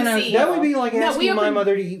Christmas Eve. That would be like asking my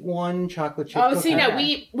mother to eat one chocolate chip cookie. See, no,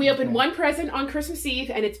 we open one present on Christmas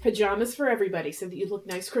Eve, and it's pajamas for everybody, so that you look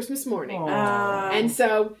nice Christmas morning. It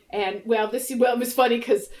was funny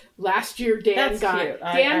because last year Dan got an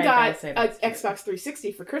Xbox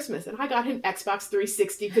 360 for Christmas, and I got him Xbox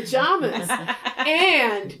 360 pajamas. And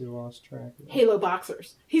And We lost track of it. Halo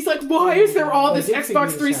boxers. He's like, why is there all this I did figure Xbox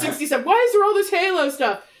this 360 stuff? Why is there all this Halo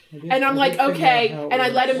stuff? And I'm like, okay. And I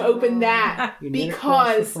let him open that You knit across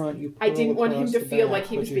the because front, you I purl didn't want him across to the feel back, like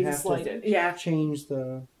he but was you being have to slighted. Yeah. Change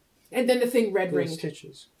the And then the thing red ringed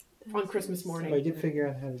stitches. on Christmas So I morning. did figure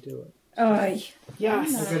out how to do it. Yes.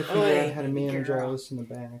 I've got to figure out how to manage all this in the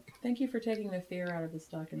back. Thank you for taking the fear out of the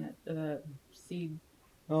stock and the seed.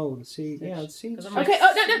 Oh, the seed. Yeah, the seeds. 'Cause I'm Okay.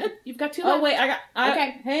 Oh, no. You've got 2 left. Oh wait,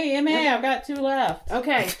 Okay. Hey, MA, I've got 2 left.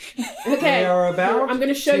 Okay. They Okay. are about I'm going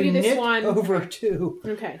to show you this knit one. over 2.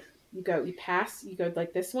 Okay. You pass, you go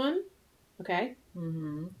like this one. Okay.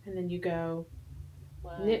 Mm-hmm. And then you go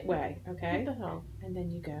knit way. Okay. What the hell? And then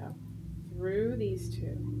you go through these 2.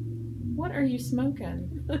 What are you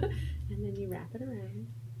smoking? And then you wrap it around.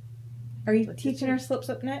 Are you What's teaching it her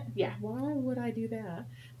slip knit? Yeah. Why would I do that?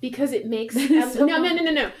 Because it makes So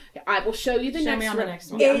no. I will show you the Show next me on one. the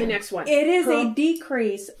next one. Yeah, on the next one. It is Pearl- a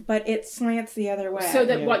decrease, but it slants the other way. So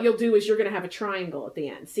that Yeah. what you'll do is you're going to have a triangle at the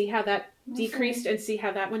end. See how that decreased and see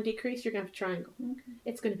how that one decreased? You're going to have a triangle. Okay.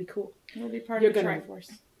 It's going to be cool. It'll be part You're of the gonna-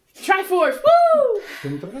 Triforce. Triforce! Woo!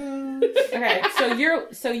 Dun-dun-dun. Okay,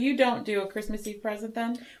 so you don't do a Christmas Eve present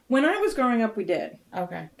then? when I was growing up, we did.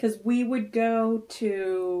 Okay. Because we would go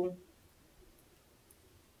to...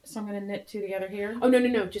 So I'm gonna knit 2 together here. Oh,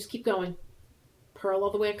 no. Just keep going. Purl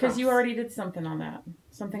all the way across. Because you already did something on that.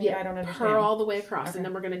 Something that I don't understand. Purl all the way across, Okay. and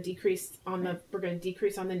then we're going to decrease on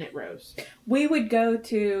the knit rows. We would go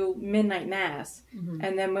to midnight mass, Mhm.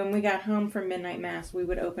 and then when we got home from midnight mass, we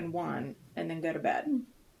would open one and then go to bed.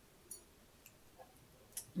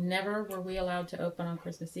 Never were we allowed to open on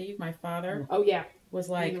Christmas Eve. My father Oh yeah, was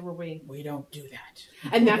like, neither were we. we don't do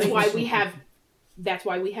that. And that's why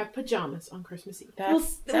we have pajamas on Christmas Eve.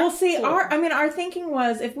 We'll see. cool. Our thinking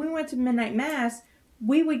was if we went to midnight mass,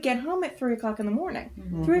 we would get home at 3 o'clock in the morning.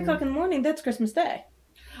 Mhm. 3 o'clock in the morning, that's Christmas Day.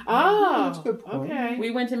 Oh, That's a good point. okay. We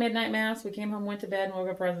went to midnight mass. We came home, went to bed, and woke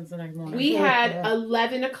up presents the next morning. We had Yeah.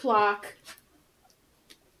 11 o'clock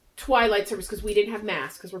twilight service because we didn't have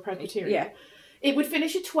mass because we're Presbyterian. Yeah. It would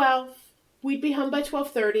finish at 12. We'd be home by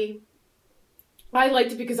 12:30. I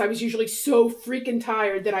liked it because I was usually so freaking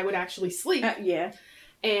tired that I would actually sleep. Yeah.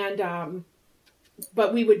 And,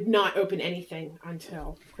 but we would not open anything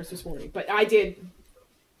until Christmas morning. But I did,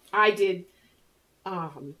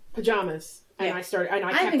 pajamas. And Yeah. I started, and I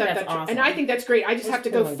I kept think up that's that, awesome. and I think that's great. I just That's have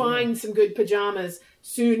to cool go idea. find some good pajamas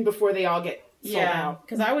soon before they all get sold Yeah, out.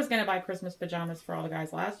 because I was gonna buy Christmas pajamas for all the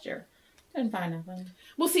guys last year. Didn't find nothing.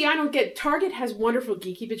 Well, see, I don't get, Target has wonderful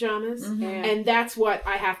geeky pajamas, Mhm. and that's what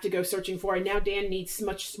I have to go searching for. And now Dan needs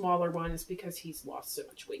much smaller ones because he's lost so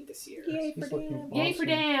much weight this year. Yay He's for looking Dan. Yay for awesome.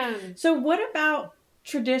 Dan! So what about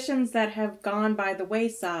traditions that have gone by the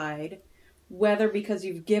wayside, whether because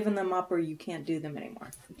you've given them up or you can't do them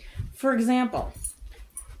anymore? For example,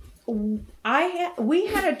 we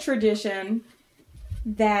had a tradition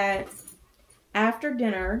that after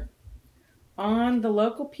dinner on the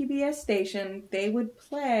local PBS station, they would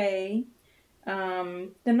play the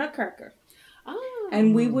Nutcracker. Oh.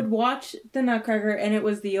 And we would watch the Nutcracker, and it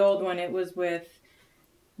was the old one. It was with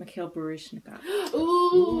Mikhail Baryshnikov.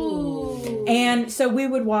 Ooh. And so we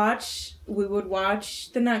would watch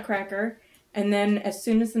the Nutcracker, and then as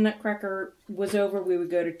soon as the Nutcracker was over, we would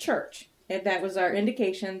go to church. And that was our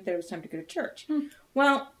indication that it was time to go to church.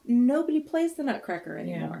 Well, nobody plays the Nutcracker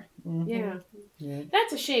anymore. Mhm. Yeah. Yeah.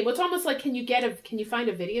 That's a shame. Well, it's almost like can you find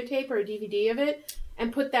a videotape or a DVD of it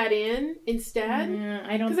and put that in instead?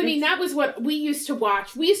 I don't. Because I mean that was what we used to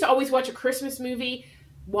watch. We used to always watch a Christmas movie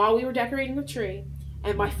while we were decorating the tree.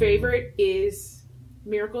 And my favorite is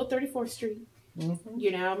Miracle at 34th Street. Mhm.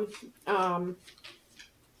 You know,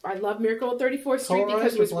 I love Miracle at 34th Street Polarized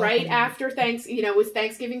because it was or black right and white? after it was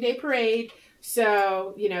Thanksgiving Day parade.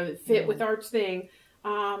 So, it fit with our thing.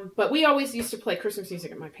 But we always used to play Christmas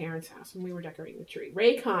music at my parents' house when we were decorating the tree.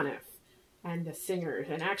 Ray Conniff and the singers.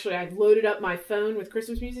 And actually, I loaded up my phone with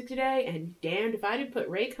Christmas music today, and damned if I didn't put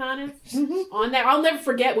Ray Conniff on that. I'll never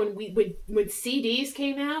forget when CDs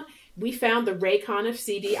came out. We found the Ray Conniff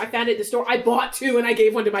CD. I found it in the store. I bought 2 and I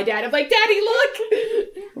gave one to my dad. I'm like, Daddy,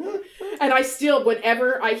 look! And I still,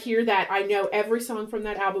 whenever I hear that, I know every song from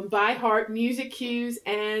that album by heart, music cues,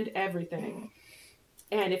 and everything.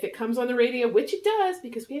 And if it comes on the radio, which it does,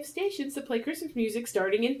 because we have stations that play Christmas music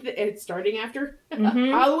starting after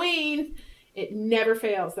Halloween, it never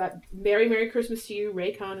fails. That Merry, Merry Christmas to you,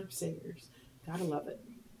 Ray Conniff singers. Gotta love it.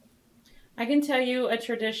 I can tell you a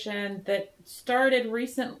tradition that started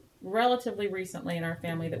relatively recently in our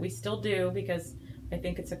family that we still do because I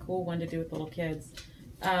think it's a cool one to do with little kids.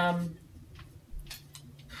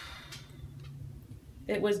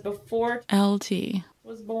 It was before LT.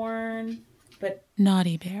 was born. but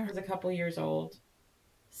Naughty I bear. was a couple years old.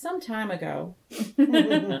 Some time ago,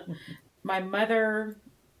 my mother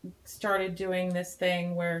started doing this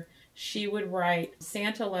thing where she would write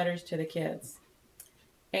Santa letters to the kids.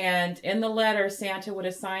 And in the letter, Santa would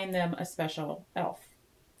assign them a special elf.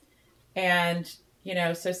 And,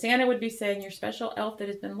 so Santa would be saying, your special elf that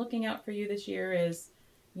has been looking out for you this year is,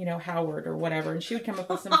 Howard or whatever. And she would come up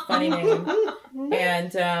with some funny name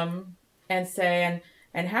and say,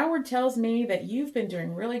 and Howard tells me that you've been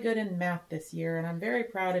doing really good in math this year, and I'm very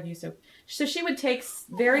proud of you. So she would take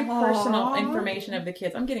very personal information of the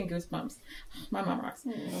kids. I'm getting goosebumps. My mom rocks.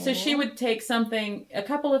 Aww. So she would take a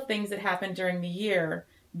couple of things that happened during the year,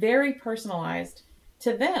 very personalized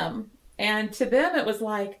to them. And to them, it was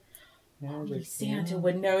like, only Santa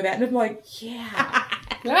would know that. And I'm like, yeah.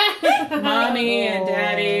 Mommy and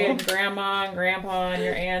Daddy and Grandma and Grandpa and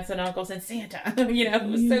your aunts and uncles and Santa. It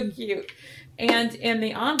was so cute. And in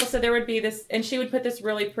the envelope, so there would be this, and she would put this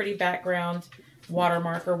really pretty background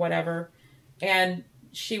watermark or whatever, and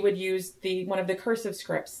she would use one of the cursive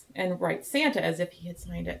scripts and write Santa as if he had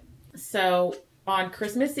signed it. So on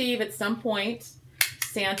Christmas Eve, at some point,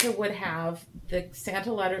 Santa would have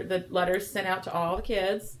the letters sent out to all the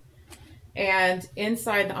kids, and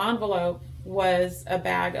inside the envelope was a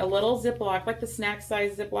bag, a little Ziploc, like the snack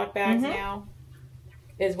size Ziploc bags now,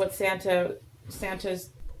 is what Santa's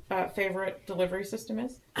favorite delivery system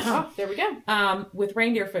is. Oh, there we go. With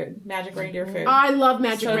reindeer food, magic reindeer food. I love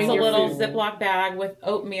magic reindeer food. So it's a little Ziploc bag with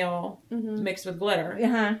oatmeal mixed with glitter.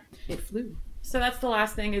 Uh-huh. It flew. So that's the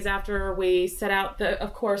last thing is after we set out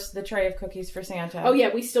the tray of cookies for Santa. Oh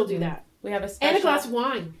yeah, we still do that. We have a special... And a glass of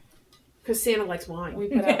wine. Because Santa likes wine. We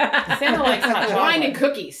put up... Santa likes hot chocolate. Wine and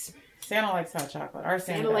cookies. Santa likes hot chocolate. Our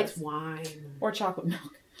Santa likes wine. Or chocolate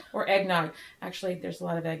milk. Or eggnog. Actually, there's a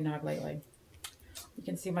lot of eggnog lately. You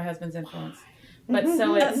can see my husband's influence. But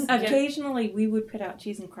so it's... Occasionally, we would put out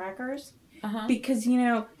cheese and crackers. Because,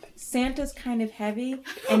 Santa's kind of heavy.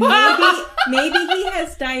 And maybe he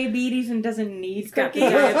has diabetes and doesn't need cookies.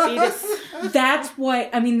 Diabetes. That's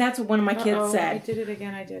what one of my kids said. I did it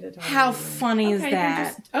again. I did it all How funny is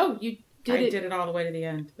that? You did it all the way to the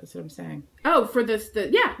end. That's what I'm saying. Oh, for this,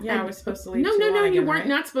 yeah. I was supposed to leave No, you weren't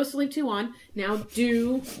not supposed to leave 2 on. Now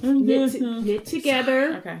do knit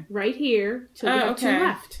together right here till you have 2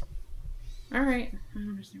 left. All right. I don't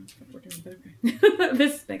understand what we're doing, but okay.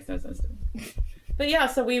 This makes no sense to me. But yeah,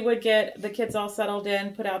 so we would get the kids all settled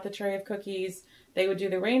in, put out the tray of cookies. They would do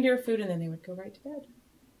the reindeer food, and then they would go right to bed.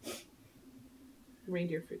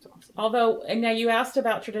 Reindeer food's awesome. Although, and now you asked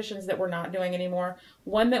about traditions that we're not doing anymore.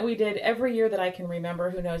 One that we did every year that I can remember,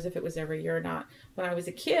 who knows if it was every year or not, when I was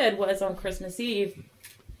a kid, was on Christmas Eve,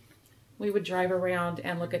 we would drive around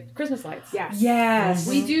and look at Christmas lights. Yes.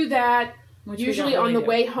 We do that usually on the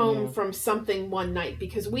way home from something one night,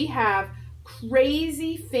 because we have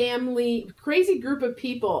crazy group of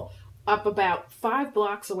people up about 5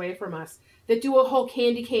 blocks away from us that do a whole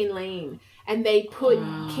candy cane lane. And they put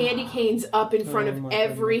candy canes up in front of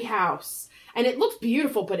every house. And it looks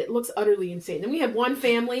beautiful, but it looks utterly insane. Then we have one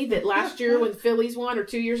family that last year when Phillies won, or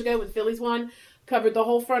 2 years ago when Phillies won, covered the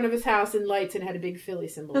whole front of his house in lights and had a big Philly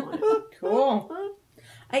symbol on it. Cool.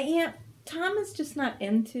 Tom is just not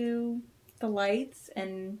into the lights,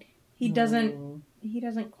 and he doesn't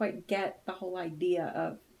quite get the whole idea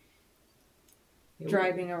of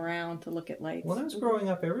driving around to look at lights. When I was growing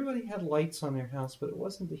up, everybody had lights on their house, but it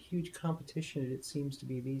wasn't the huge competition it seems to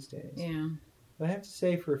be these days. Yeah. But I have to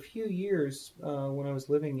say, for a few years, when I was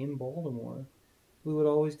living in Baltimore, we would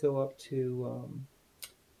always go up to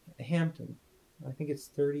Hampton. I think it's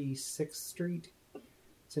 36th Street.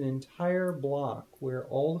 It's an entire block where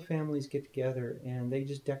all the families get together and they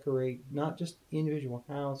just decorate not just individual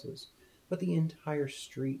houses, but the entire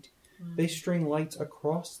street. They string lights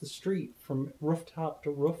across the street from rooftop to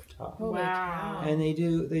rooftop. Wow. And it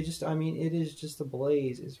is just a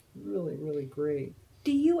blaze. It's really, really great.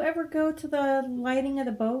 Do you ever go to the lighting of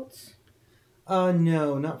the boats?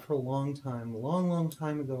 No, not for a long time. A long, long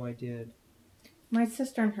time ago I did. My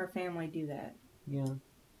sister and her family do that. Yeah.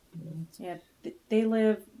 Yeah, they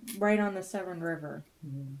live right on the Severn River.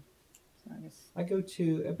 Mm-hmm. So I go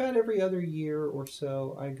to, about every other year or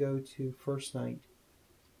so, I go to First Night.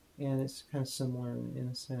 And it's kind of similar in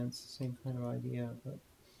a sense, same kind of idea, but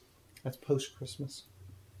that's post-Christmas.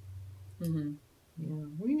 Mm-hmm. Yeah,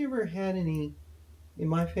 we never had any, in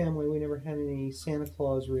my family, we never had any Santa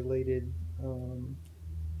Claus-related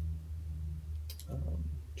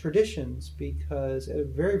traditions, because at a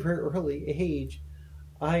very, very early age,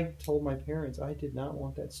 I told my parents I did not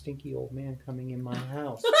want that stinky old man coming in my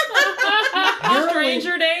house.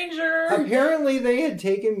 Stranger danger! Apparently they had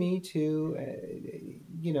taken me to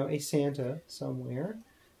a Santa somewhere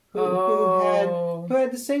who Oh.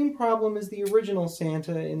 had the same problem as the original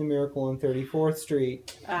Santa in the Miracle on 34th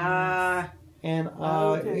Street. And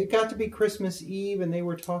Okay. it got to be Christmas Eve, and they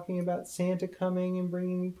were talking about Santa coming and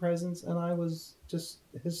bringing me presents, and I was just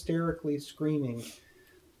hysterically screaming.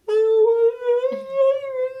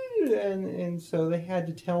 And so they had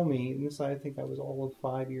to tell me, and this I think I was all of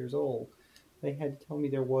 5 years old, they had to tell me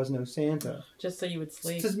there was no Santa. Just so you would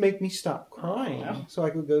sleep. Just to make me stop crying so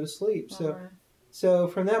I could go to sleep. Alright. So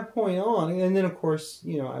from that point on, and then of course,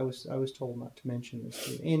 I was told not to mention this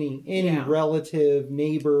to any relative,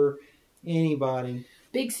 neighbor, anybody.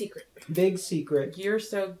 Big secret. Big secret.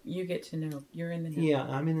 You get to know. You're in the know. Yeah,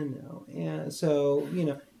 I'm in the know. And so,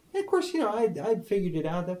 and of course, I'd figured it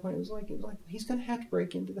out at that point. It was like he's going to have to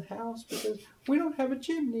break into the house because we don't have a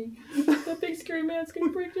chimney. That big scary man's going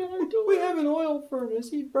to break down our door. We have an oil furnace.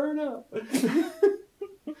 He'd burn up.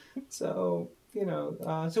 So,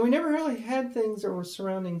 so we never really had things that were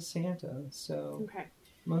surrounding Santa. So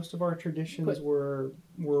most of our traditions were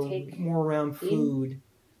more around food.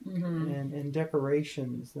 And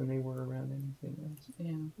decorations than they were around anything else.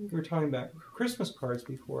 Yeah. We were talking about Christmas cards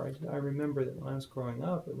before. I remember that when I was growing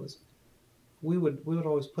up, we would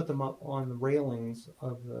always put them up on the railings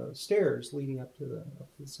of the stairs leading up to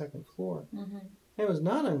the second floor. Mm-hmm. And it was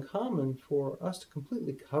not uncommon for us to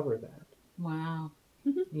completely cover that. Wow.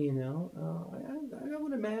 I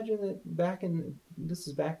would imagine that back in the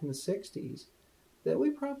 60s, that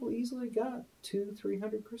we probably easily got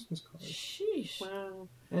 200-300 Christmas cards. Sheesh. Wow.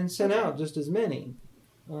 And sent out just as many.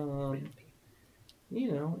 And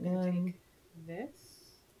This?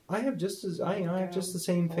 I have just the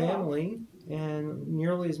same family and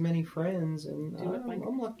nearly as many friends, and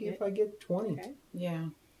I'm lucky if I get 20 Yeah.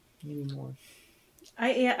 anymore.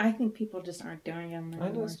 I think people just aren't doing them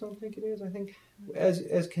anymore. I just don't think it is. I think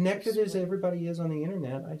as connected as everybody is on the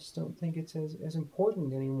internet, I just don't think it's as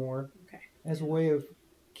important anymore as a way of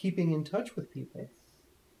keeping in touch with people.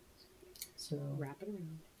 So Wrap it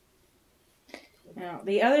around. Now,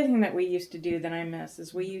 the other thing that we used to do that I miss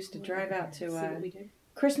is we used to drive out to a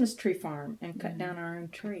Christmas tree farm and cut down our own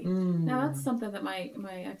tree. Now that's something that my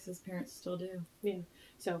ex's parents still do. Yeah.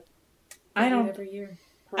 So I don't every year.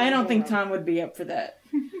 I don't think Tom would be up for that.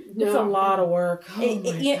 No. It's a lot of work.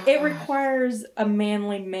 It requires a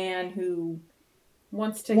manly man who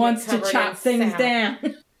wants to chop things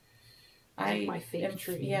down. I like my fake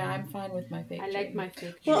tree. Yeah, I'm fine with my fake tree. I like my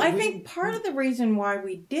fake tree. Well, I think part of the reason why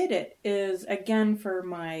we did it is, again, for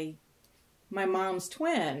my mom's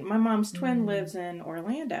twin. My mom's twin lives in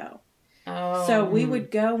Orlando. Oh. So we would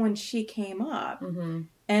go when she came up. Mm-hmm.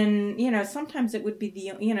 And, sometimes it would be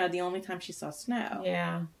the only time she saw snow.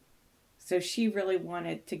 Yeah. So she really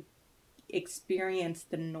wanted to experience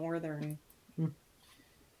the northern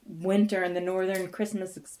winter and the northern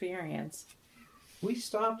Christmas experience. we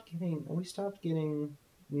stopped getting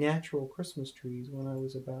natural Christmas trees when I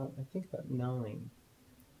was about 9,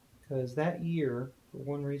 because that year, for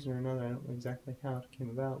one reason or another, I don't know exactly how it came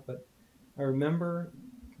about, but I remember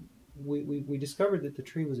we discovered that the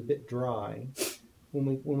tree was a bit dry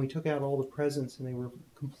when we took out all the presents, and they were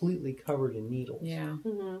completely covered in needles. Yeah.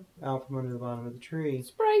 Out from under the bottom of the tree.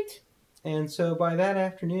 Sprite. And so by that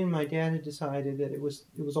afternoon, my dad had decided that it was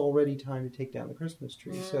already time to take down the Christmas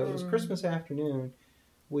tree. So it was Christmas afternoon.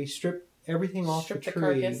 We stripped everything off the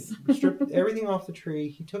tree. Stripped everything off the tree.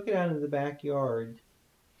 He took it out into the backyard,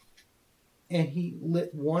 and he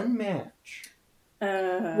lit one match.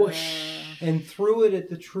 Whoosh. And threw it at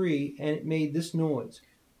the tree, and it made this noise.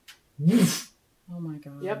 Oh my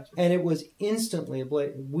God. Yep. And it was instantly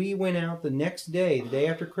ablaze. We went out the next day, the day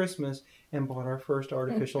after Christmas, and bought our first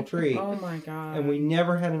artificial tree. Oh my God. And we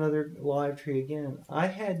never had another live tree again. I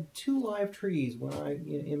had 2 live trees when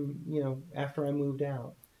after I moved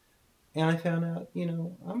out. And I found out,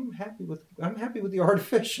 I'm happy with the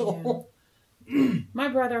artificial. Yeah. My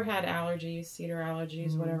brother had allergies, cedar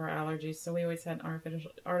allergies, whatever allergies. So we always had an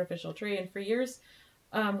artificial tree. And for years,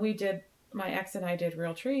 my ex and I did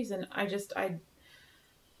real trees. And there's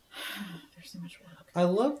so much work. I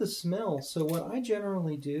love the smell. So what I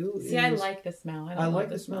generally do is... I like the smell. I like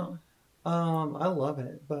the smell. I love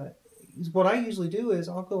it. But what I usually do is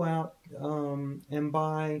I'll go out and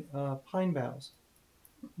buy pine boughs.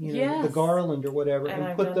 The garland or whatever,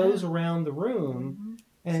 and put those around the room.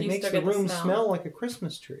 And so it makes the room smell like a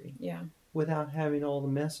Christmas tree. Yeah. Without having all the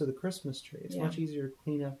mess of the Christmas tree. It's much easier to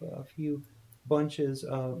clean up a few bunches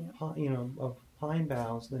of of pine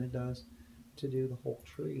boughs than it does to do the whole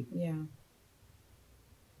tree. Yeah.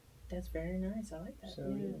 That's very nice. I like that. So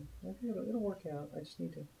I think it'll work out. I just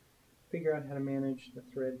need to figure out how to manage the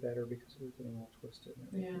thread better because it was getting all twisted.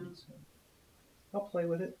 And everything, so. I'll play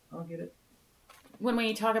with it. I'll get it. When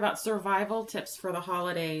we talk about survival tips for the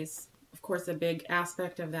holidays, of course, a big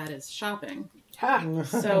aspect of that is shopping. Ha!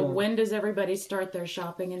 So when does everybody start their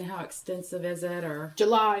shopping and how extensive is it? Or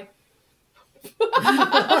July.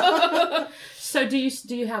 so do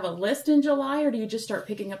you have a list in July, or do you just start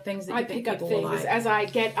picking up things that you I think pick up people will things like? as I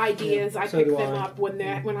get ideas. Yeah, I so pick do them I. up when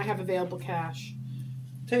I have available cash.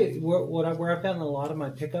 Tell you where I've gotten a lot of my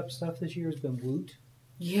pickup stuff this year has been Woot.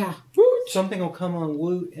 Yeah. Something will come on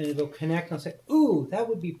Woot and it'll connect and I'll say, "Ooh, that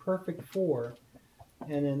would be perfect for,"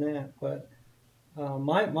 and then that. But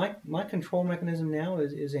my control mechanism now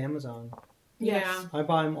is Amazon. Yes. Yeah. I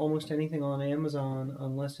buy almost anything on Amazon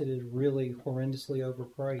unless it is really horrendously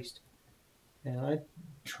overpriced, and I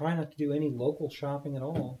try not to do any local shopping at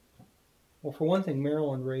all. Well, for one thing,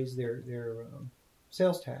 Maryland raised their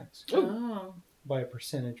sales tax Oh. by a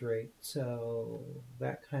percentage rate, so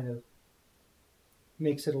that kind of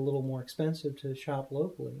makes it a little more expensive to shop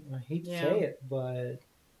locally. And I hate to say it, but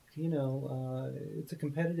it's a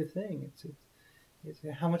competitive thing. It's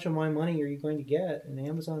how much of my money are you going to get? And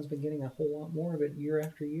Amazon's been getting a whole lot more of it year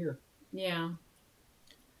after year. Yeah.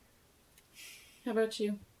 How about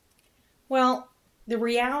you? Well, the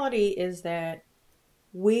reality is that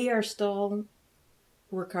we are still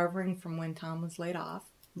recovering from when Tom was laid off.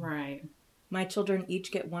 Right. My children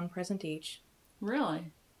each get one present each.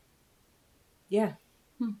 Really? Yeah.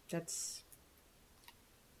 That's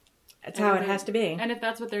how it has to be. And if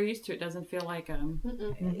that's what they're used to, it doesn't feel like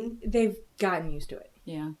They've gotten used to it.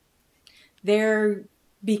 yeah.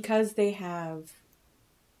 Because they have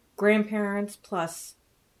grandparents plus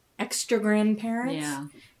extra grandparents. Yeah.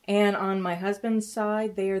 And on my husband's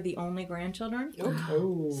side, they are the only grandchildren.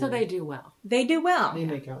 Oh, So they do well. They do well. They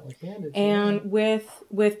make out like bandits. And with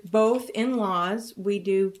both in-laws, we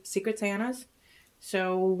do Secret Santas.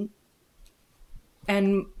 So,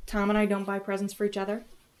 and Tom and I don't buy presents for each other.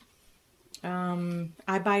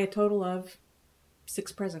 I buy a total of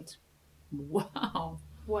 6 presents. Wow.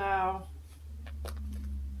 Wow.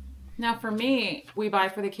 Now for me, we buy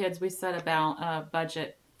for the kids. We set about a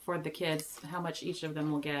budget for the kids, how much each of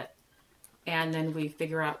them will get. And then we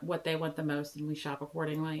figure out what they want the most and we shop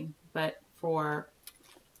accordingly. But for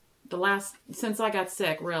since I got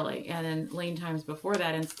sick, really, and then lean times before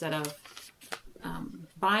that, instead of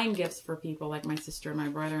buying gifts for people like my sister and my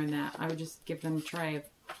brother and that, I would just give them a tray of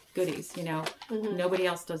goodies, Nobody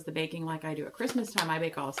else does the baking like I do at Christmas time. I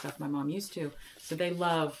bake all the stuff my mom used to. So they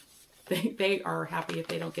are happy if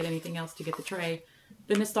they don't get anything else to get the tray.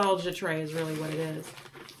 The nostalgia tray is really what it is.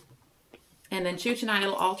 And then Chooch and I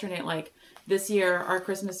will alternate, like this year, our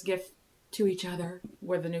Christmas gift to each other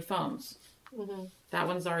were the new phones. Mm-hmm. That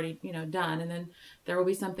one's already, done. And then there will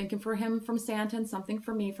be something for him from Santa and something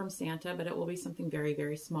for me from Santa, but it will be something very,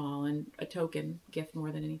 very small and a token gift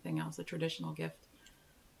more than anything else, a traditional gift.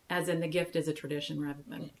 As in the gift is a tradition rather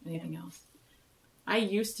than anything else. I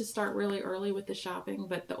used to start really early with the shopping,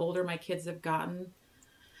 but the older my kids have gotten,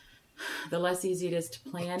 the less easy it is to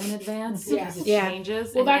plan in advance because it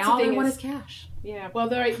changes. Well, and that's now the all they thing want is- is cash. Yeah. Well,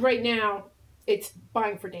 right now, it's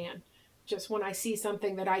buying for Dan. Just when I see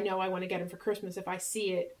something that I know I want to get him for Christmas, if I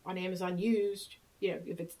see it on Amazon used,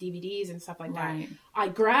 if it's DVDs and stuff like Right. that, I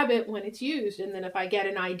grab it when it's used. And then if I get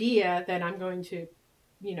an idea, then I'm going to,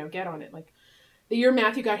 get on it. Like the year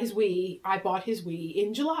Matthew got his Wii, I bought his Wii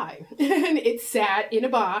in July. And it sat in a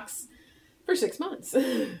box for 6 months.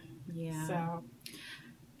 Yeah. So,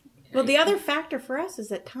 Well, the other factor for us is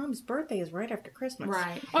that Tom's birthday is right after Christmas.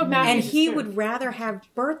 Right. oh, And Matthew's he too. would rather have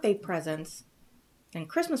birthday presents than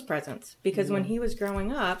Christmas presents because when he was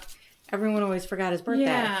growing up, everyone always forgot his birthday.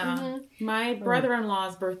 Yeah. Mm-hmm. My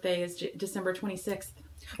brother-in-law's birthday is December 26th.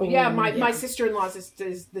 Yeah, my sister-in-law's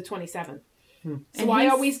is the 27th. So And I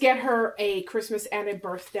he's- always get her a Christmas and a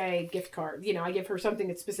birthday gift card. I give her something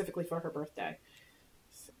that's specifically for her birthday.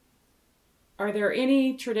 Are there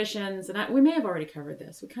any traditions, and we may have already covered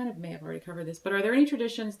this, but are there any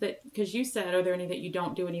traditions that, because you said, are there any that you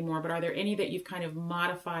don't do anymore, but are there any that you've kind of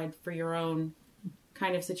modified for your own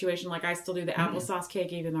kind of situation? Like I still do the applesauce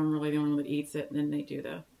cake, even though I'm really the only one that eats it, and then they do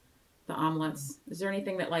the omelets. Is there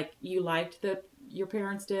anything that like you liked that your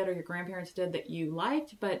parents did or your grandparents did that you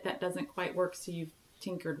liked, but that doesn't quite work, so you've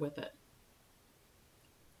tinkered with it?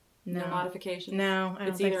 No modifications? No, I don't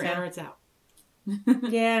It's think either so. in or it's out.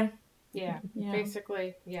 Yeah. Yeah, Yeah.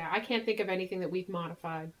 basically. Yeah, I can't think of anything that we've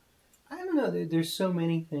modified. I don't know. There's so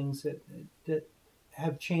many things that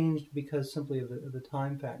have changed because simply of the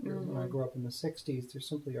time factor. When I grew up in the 60s, there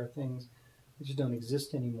simply are things that just don't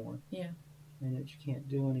exist anymore. Yeah. And that you can't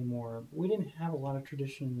do anymore. We didn't have a lot of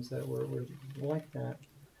traditions that were like that.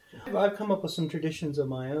 I've come up with some traditions of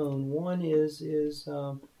my own. One is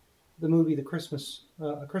the movie A Christmas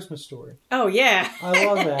Story. Oh yeah. I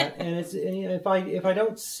love that, and if I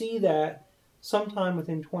don't see that sometime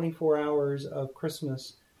within 24 hours of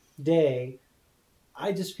Christmas Day,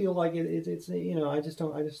 I just feel like it's I just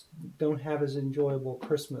don't have as enjoyable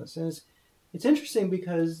Christmas. And it's interesting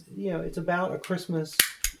because it's about a Christmas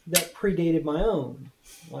that predated my own.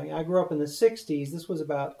 Like I grew up in the 60s. This was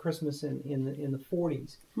about Christmas in the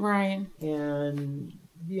 40s. Right. And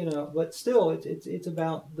but still it's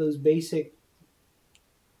about those basic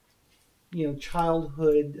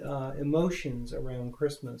childhood emotions around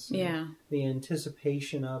Christmas. Yeah. The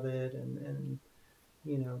anticipation of it and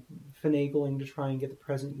finagling to try and get the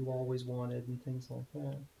present you always wanted and things like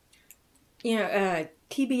that.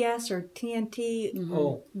 TBS or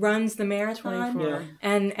TNT runs the marathon. 24.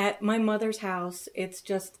 And at my mother's house, it's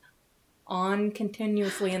just on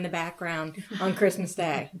continuously in the background on Christmas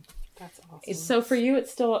Day. That's awesome. So for you,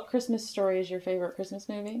 it's still Christmas Story is your favorite Christmas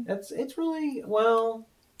movie? It's really, well,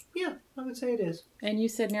 yeah, I would say it is. And you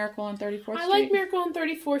said Miracle on 34th Street? I like Miracle on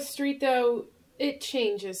 34th Street, though. It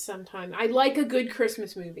changes sometimes. I like a good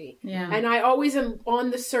Christmas movie. Yeah. And I always am on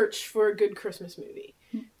the search for a good Christmas movie.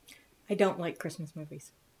 I don't like Christmas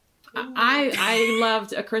movies. I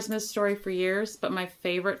loved A Christmas Story for years, but my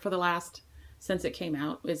favorite for the last, since it came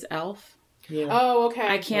out, is Elf. Yeah. Oh, okay.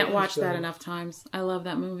 I can't watch that enough times. I love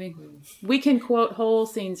that movie. We can quote whole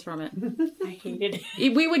scenes from it. I hated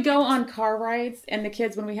it. We would go on car rides, and the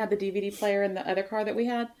kids, when we had the DVD player in the other car that we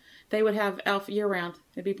had, they would have Elf year-round.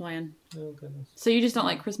 It'd be playing. Oh, goodness. So you just don't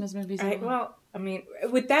like Christmas movies? Well, I mean,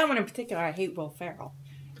 with that one in particular, I hate Will Ferrell.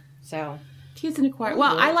 So... He's in a quiet...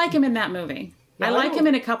 Well, I like him in that movie. Yeah, I like him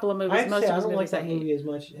in a couple of movies. I Most of his don't like movies that I hate. movie as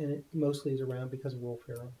much, and it mostly is around because of Will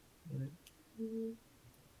Ferrell in it.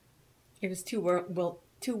 It was too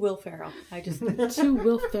Will Ferrell. I just... Too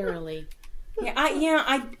Will Ferrell-y.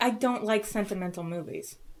 I don't like sentimental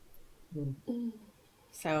movies.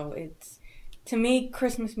 So it's... To me,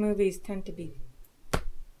 Christmas movies tend to be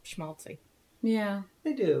schmaltzy. Yeah.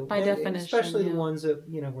 They do. By definition. Especially the ones that,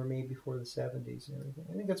 were made before the 70s and everything.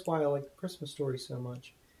 I think that's why I like The Christmas Story so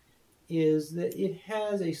much, is that it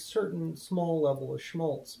has a certain small level of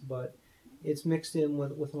schmaltz, but it's mixed in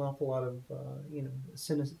with an awful lot of,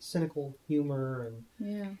 cynical humor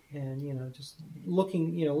and just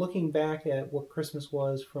looking back at what Christmas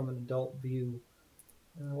was from an adult view.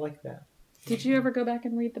 And I like that. Did you ever go back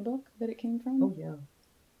and read the book that it came from? Oh, yeah.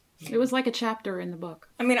 It was like a chapter in the book.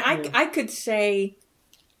 I mean, I could say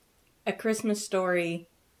A Christmas Story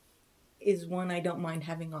is one I don't mind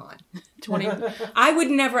having on. 20. I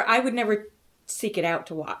would never seek it out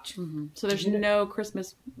to watch. Mm-hmm. So there's no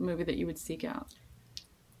Christmas movie that you would seek out?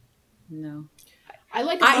 No. I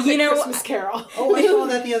like Christmas Carol. Oh, I saw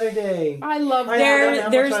that the other day. I love that.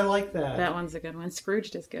 I like that. That one's a good one.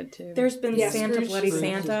 Scrooged is good, too. There's been Santa Scrooge Bloody is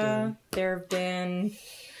Santa. There have been...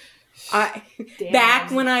 Back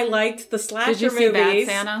when I liked the slasher movies. Did you see movies,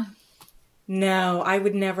 Bad Santa? No, I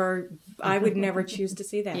would never choose to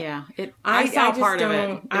see that. Yeah, I saw part of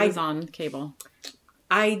it. It was on cable.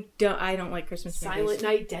 I don't like Christmas movies. Silent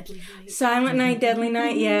Night, Deadly Night. Silent Night, Deadly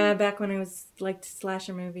Night. Yeah, back when I liked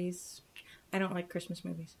slasher movies. I don't like Christmas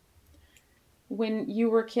movies. When you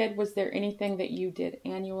were a kid, was there anything that you did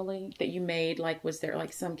annually that you made? Like, was there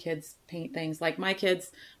like some kids paint things? Like my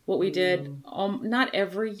kids, what we did, not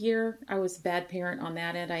every year. I was a bad parent on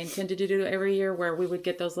that end. I intended to do it every year where we would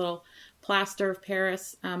get those little plaster of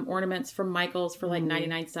Paris ornaments from Michael's for like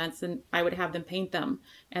 99 cents. And I would have them paint them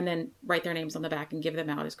and then write their names on the back and give them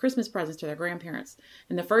out as Christmas presents to their grandparents.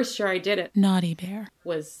 And the first year I did it, Naughty Bear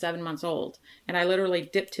was 7 months old. And I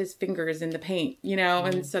literally dipped his fingers in the paint,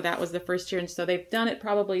 and so that was the first year. And so they've done it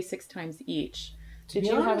probably 6 times each. Did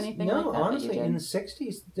you have anything like that? No, honestly, in the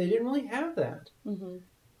 60s, they didn't really have that.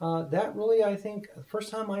 Mm-hmm. That really, I think, the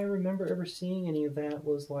first time I remember ever seeing any of that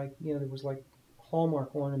was like, there was like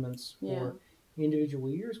Hallmark ornaments for individual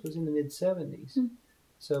years was in the mid-70s. Mm-hmm.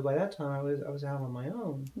 So by that time, I was out on my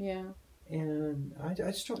own. Yeah. And I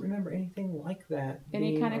just don't remember anything like that.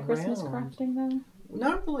 Any kind of Christmas crafting, though?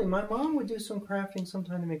 Not really. My mom would do some crafting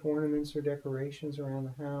sometime to make ornaments or decorations around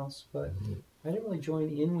the house, but I didn't really join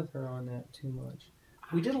in with her on that too much.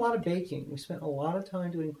 We did a lot of baking. We spent a lot of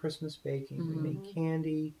time doing Christmas baking. Mm-hmm. We made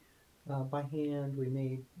candy by hand. We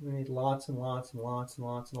made lots and lots and lots and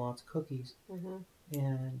lots and lots of cookies,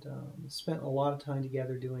 and spent a lot of time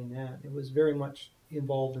together doing that. It was very much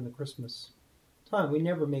involved in the Christmas time. We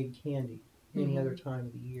never made candy any other time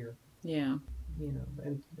of the year. Yeah,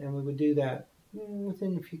 and we would do that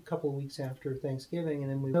within a couple of weeks after Thanksgiving,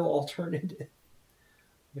 and then we no alternative.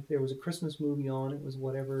 If there was a Christmas movie on, it was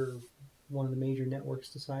whatever one of the major networks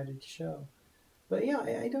decided to show. But yeah,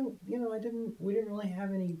 I don't, we didn't really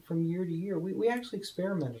have any from year to year. We actually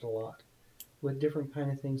experimented a lot with different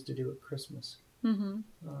kind of things to do at Christmas. Mm-hmm.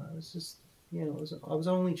 It was just, I was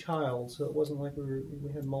only child, so it wasn't like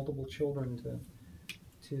we had multiple children to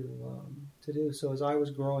do. So as I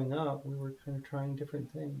was growing up, we were kind of trying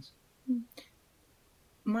different things.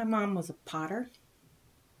 My mom was a potter.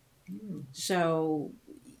 So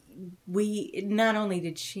not only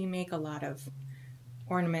did she make a lot of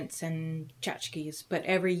ornaments and tchotchkes, but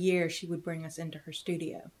every year she would bring us into her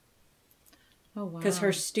studio. Oh, wow. Because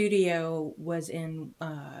her studio was in,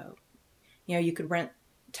 you could rent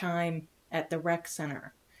time at the rec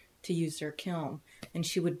center to use their kiln. And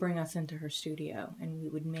she would bring us into her studio, and we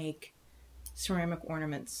would make ceramic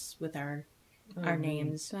ornaments with our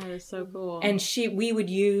names. That is so cool. And we would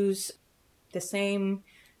use the same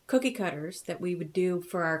cookie cutters that we would do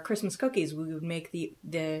for our Christmas cookies. We would make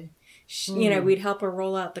we'd help her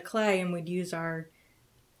roll out the clay, and we'd use our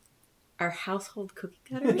household cookie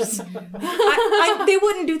cutters. They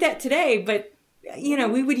wouldn't do that today, but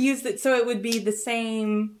we would use it so it would be the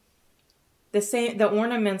same. The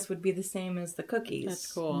ornaments would be the same as the cookies.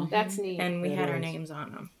 That's cool. That's neat. And we had our names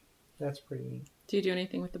on them. That's pretty neat. Do you do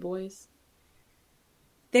anything with the boys?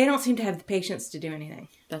 They don't seem to have the patience to do anything.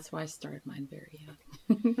 That's why I started mine very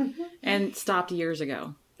young. And stopped years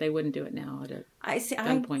ago. They wouldn't do it now at a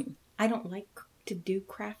gunpoint. I don't like to do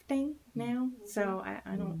crafting now, so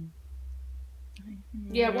I don't.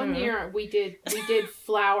 Yeah, one year we did the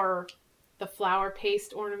flour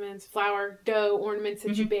paste ornaments, flour dough ornaments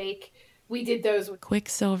that you bake. We did those with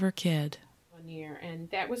Quicksilver Kid. 1 year, and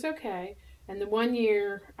that was okay. And the 1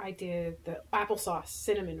 year I did the applesauce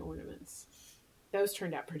cinnamon ornaments. Those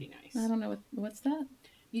turned out pretty nice. I don't know what's that.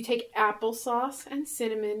 You take applesauce and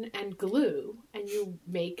cinnamon and glue, and you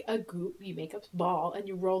make a ball, and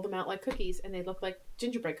you roll them out like cookies, and they look like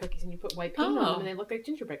gingerbread cookies, and you put white paint on them, and they look like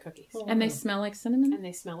gingerbread cookies. Oh. And they smell like cinnamon? And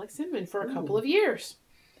they smell like cinnamon for a couple of years.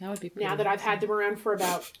 That would be pretty Now that I've had them around for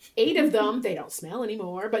about 8 of them, they don't smell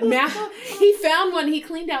anymore. But now he found one. He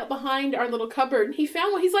cleaned out behind our little cupboard, and he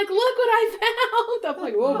found one. He's like, "Look what I found!" I'm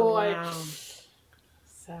like, "Oh boy!" Wow.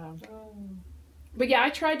 So, but yeah, I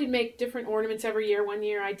tried to make different ornaments every year. 1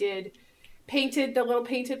 year I did the little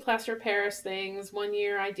painted plaster of Paris things. 1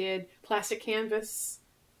 year I did plastic canvas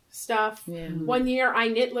stuff. Yeah. 1 year I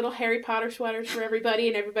knit little Harry Potter sweaters for everybody,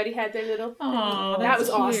 and everybody had their little. Oh, that was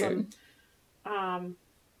cute. awesome.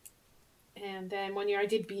 And then 1 year I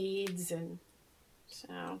did beads, and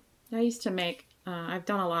so I used to make, I've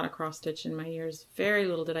done a lot of cross stitch in my years. Very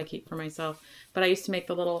little did I keep for myself. But I used to make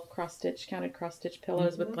the little counted cross stitch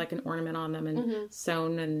pillows with like an ornament on them and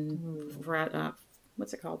sewn and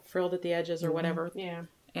what's it called? Frilled at the edges or whatever. Yeah.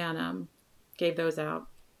 And gave those out.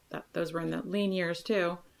 Those were in the lean years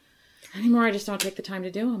too. Anymore, I just don't take the time to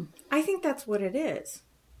do them. I think that's what it is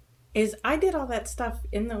I did all that stuff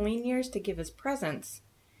in the lean years to give as presents.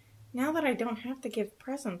 Now that I don't have to give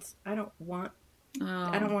presents, I don't want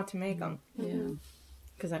to make them. Yeah.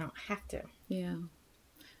 Because I don't have to. Yeah.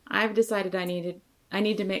 I've decided I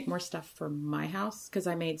need to make more stuff for my house because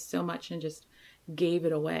I made so much and just gave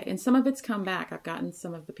it away. And some of it's come back. I've gotten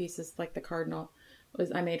some of the pieces, like the cardinal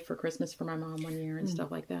I made for Christmas for my mom 1 year and stuff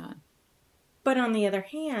like that. But on the other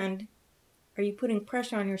hand, are you putting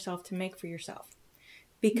pressure on yourself to make for yourself?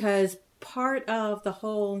 Because part of the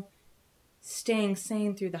whole staying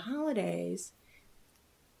sane through the holidays,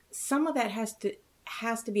 some of that has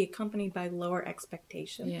to be accompanied by lower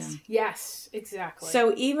expectations. Yeah. Yes, exactly.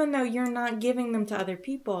 So even though you're not giving them to other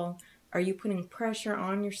people, are you putting pressure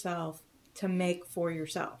on yourself to make for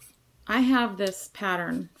yourself? I have this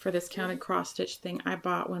pattern for this counted cross stitch thing I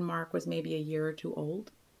bought when Mark was maybe a year or two old.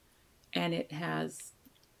 And it has,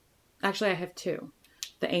 actually I have two.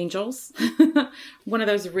 The angels, one of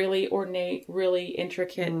those really ornate, really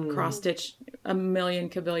intricate cross stitch, a million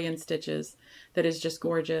kabillion stitches that is just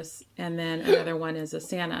gorgeous. And then another one is a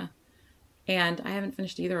Santa. And I haven't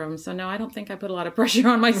finished either of them. So no, I don't think I put a lot of pressure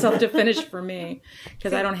on myself to finish for me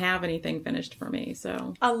because I don't have anything finished for me.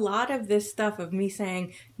 So a lot of this stuff of me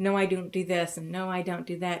saying, no, I don't do this and no, I don't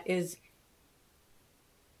do that is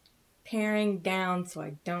paring down so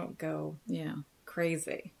I don't go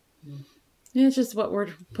crazy. Yeah, it's just what we're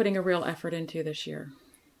putting a real effort into this year.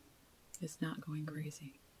 It's not going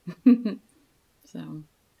crazy. So,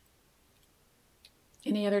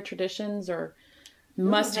 any other traditions or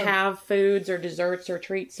must-have foods or desserts or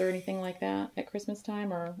treats or anything like that at Christmas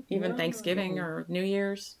time or even Thanksgiving or New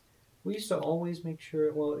Year's? We used to always make sure,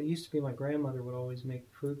 it used to be my grandmother would always make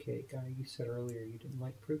fruitcake. You said earlier you didn't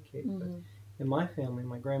like fruitcake, but in my family,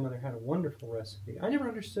 my grandmother had a wonderful recipe. I never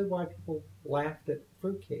understood why people laughed at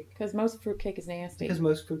fruitcake. Because most fruitcake is nasty. Because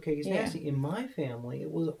most fruitcake is Yeah. nasty. In my family,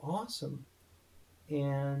 it was awesome.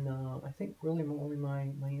 And I think really only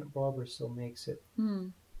my Aunt Barbara still makes it.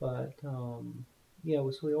 But yeah,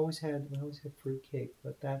 so we always had fruitcake,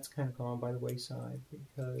 but that's kind of gone by the wayside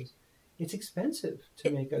because it's expensive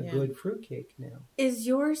to make a good fruitcake now. Is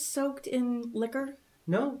yours soaked in liquor?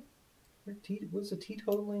 No. It was a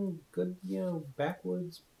teetotaling, good,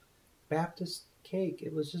 backwoods Baptist cake.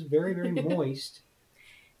 It was just very, very moist.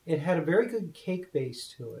 It had a very good cake base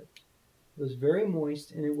to it. It was very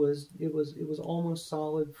moist, and it was almost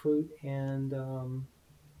solid fruit and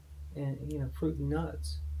fruit and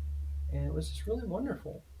nuts, and it was just really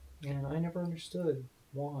wonderful. And I never understood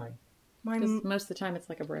why. Because most of the time it's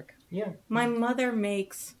like a brick. Yeah. My mother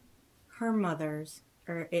makes her mother's,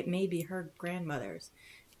 or it may be her grandmother's,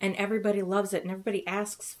 and everybody loves it and everybody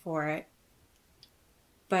asks for it.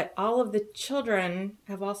 But all of the children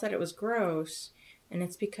have all said it was gross, and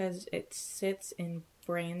it's because it sits in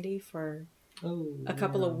brandy for a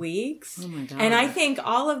couple of weeks. Oh my God. And I think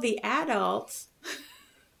all of the adults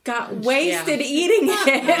got wasted eating it.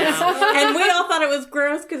 And we all thought it was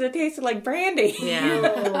gross because it tasted like brandy. Yeah.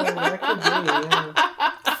 That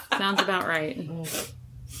could be, Sounds about right.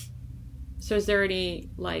 So is there any,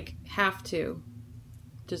 have to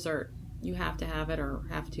dessert? You have to have it, or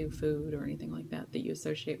have to food, or anything like that you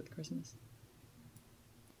associate with Christmas?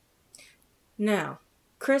 No.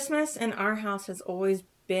 Christmas in our house has always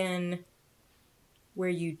been where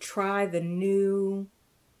you try the new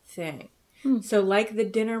thing. So like the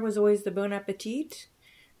dinner was always the bon appetit,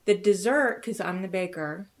 the dessert, because I'm the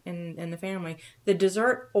baker in the family, the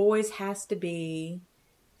dessert always has to be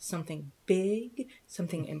something big,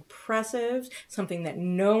 something impressive, something that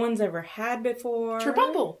no one's ever had before.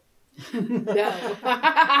 Trabumble.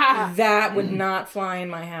 That would not fly in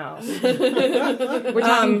my house. We're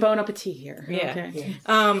talking bon appetit here. Yeah. Okay.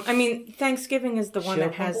 I mean, Thanksgiving is the one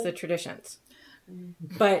that has the traditions.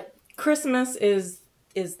 But Christmas is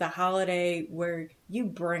the holiday where you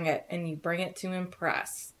bring it, and you bring it to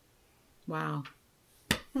impress. Wow.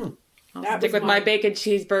 I'll That stick was with my bacon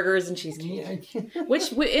cheeseburgers and cheesecake. yeah.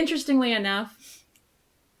 Which, interestingly enough,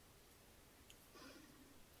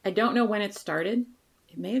 I don't know when it started.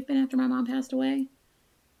 It may have been after my mom passed away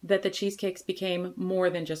that the cheesecakes became more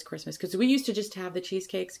than just Christmas. Because we used to just have the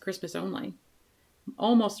cheesecakes Christmas only.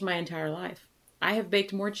 Almost my entire life. I have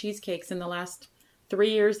baked more cheesecakes in the last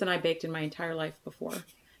 3 years than I baked in my entire life before.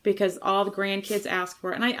 Because all the grandkids ask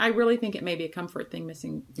for it. And I really think it may be a comfort thing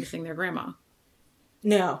missing their grandma.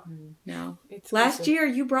 No. No. Last year,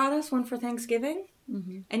 you brought us one for Thanksgiving,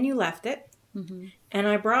 and you left it. And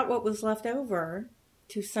I brought what was left over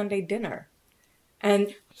to Sunday dinner.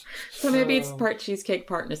 And So maybe it's part cheesecake,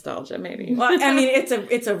 part nostalgia, maybe. well, I mean,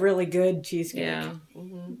 it's a really good cheesecake. Yeah.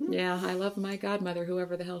 Yeah, I love my godmother,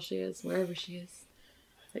 whoever the hell she is, wherever she is.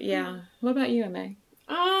 But yeah. What about you, Emma?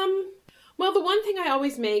 Well, the one thing I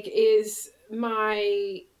always make is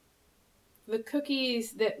the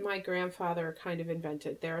cookies that my grandfather kind of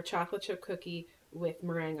invented. They're a chocolate chip cookie with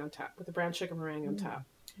meringue on top, with a brown sugar meringue on top.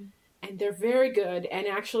 And they're very good. And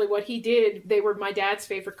actually what he did, they were my dad's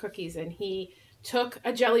favorite cookies. And he took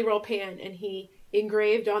a Jelly Roll pan and he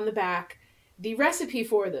engraved on the back the recipe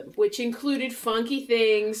for them, which included funky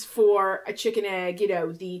things for a chicken egg,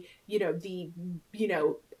 the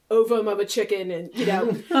ovum of a chicken and,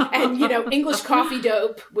 and, English coffee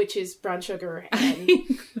dope, which is brown sugar.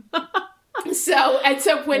 And so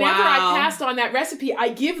whenever I passed on that recipe, I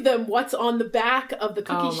give them what's on the back of the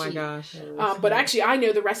cookie sheet. Oh my gosh. But actually I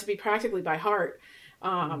know the recipe practically by heart.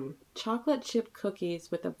 Chocolate chip cookies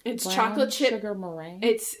with a It's brown chocolate chip sugar meringue.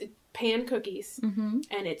 It's pan cookies, and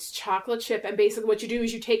it's chocolate chip. And basically, what you do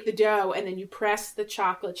is you take the dough and then you press the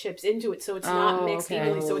chocolate chips into it, so it's not mixed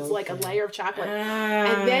evenly. So it's like a layer of chocolate,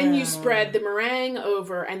 and then you spread the meringue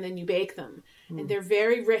over, and then you bake them. And they're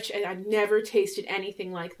very rich, and I've never tasted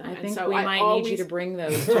anything like them. I and think so we I might always need you to bring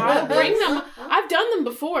those. I'll bring them. I've done them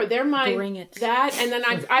before. They're my Bring it. that, and then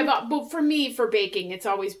well, for me, for baking, it's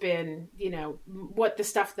always been what the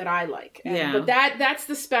stuff that I like. But that's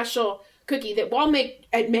the special cookie that I'll make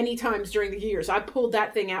at many times during the years. I pulled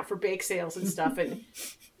that thing out for bake sales and stuff, and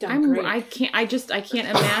done great. I can't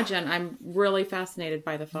imagine. I'm really fascinated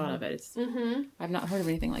by the thought of it. It's, I've not heard of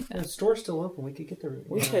anything like The that. store's still open. We could get there.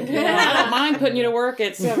 We could. I don't mind putting you to work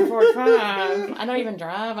at 7:45. I don't even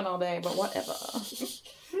driving all day, but whatever.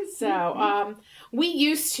 So,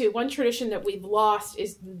 one tradition that we've lost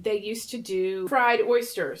is they used to do fried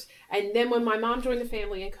oysters. And then when my mom joined the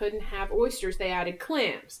family and couldn't have oysters, they added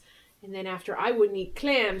clams. And then after I wouldn't eat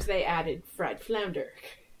clams, they added fried flounder.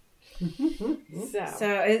 And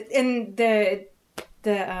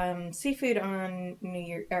the seafood on New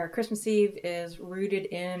Year or Christmas Eve is rooted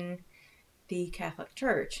in the Catholic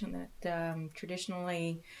Church, and that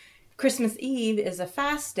traditionally Christmas Eve is a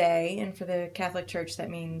fast day, and for the Catholic Church that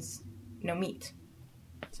means no meat.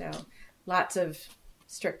 So lots of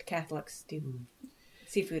strict Catholics do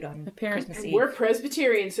seafood on Christmas Eve. We're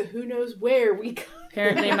Presbyterian, so who knows where we got.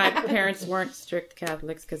 Apparently, my parents weren't strict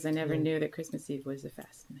Catholics because I never knew that Christmas Eve was a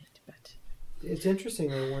fast night. But it's interesting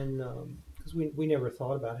though when because we never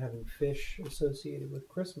thought about having fish associated with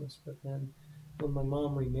Christmas, but then when my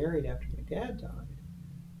mom remarried after my dad died,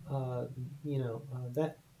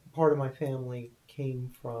 that part of my family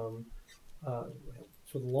came from.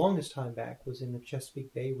 For the longest time back was in the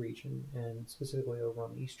Chesapeake Bay region, and specifically over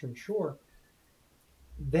on the Eastern Shore.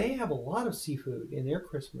 They have a lot of seafood in their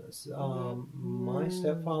Christmas. My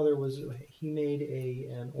stepfather made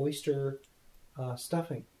an oyster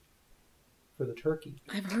stuffing for the turkey.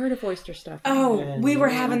 I've heard of oyster stuffing. Oh, we were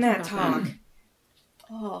having that talk.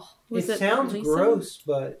 Oh, it sounds gross,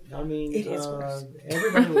 but I mean, it is gross.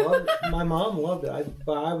 Everybody loved it. My mom loved it,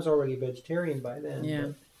 but I was already a vegetarian by then. Yeah.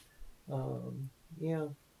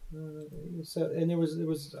 But, so, and there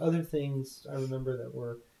was other things I remember that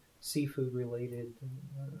were seafood related.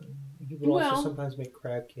 He would also sometimes make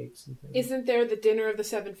crab cakes and things. Isn't there the dinner of the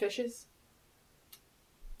 7 fishes?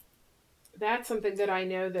 That's something that I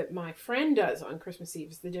know that my friend does on Christmas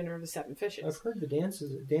Eve, is the dinner of the 7 fishes. I've heard the dance of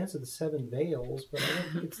the 7 veils, but I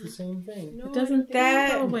don't think it's the same thing. No,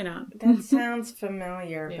 probably not. That sounds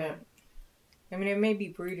familiar, but I mean, it may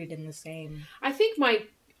be rooted in the same. I think my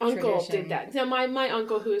uncle tradition. did that. Now, my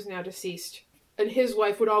uncle, who is now deceased, and his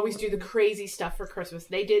wife would always do the crazy stuff for Christmas.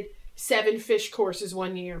 They did 7 fish courses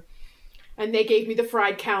one year, and they gave me the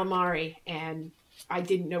fried calamari, and I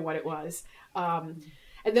didn't know what it was.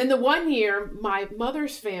 And then the one year, my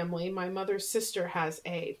mother's family, my mother's sister has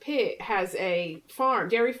a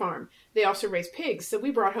dairy farm. They also raise pigs, so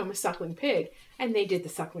we brought home a suckling pig, and they did the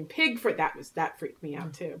suckling pig that freaked me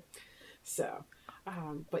out too. So,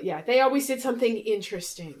 but yeah, they always did something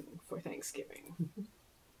interesting for Thanksgiving.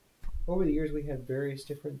 Over the years, we had various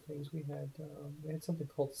different things. We had something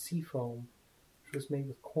called seafoam, which was made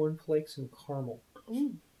with cornflakes and caramel.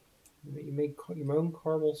 Mm. You made your own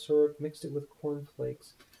caramel syrup, mixed it with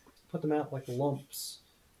cornflakes, put them out like lumps,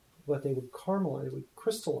 but they would caramelize, it would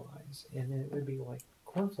crystallize, and then it would be like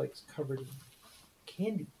cornflakes covered in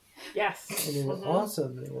candy. Yes. And they were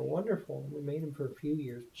awesome, and they were wonderful, and we made them for a few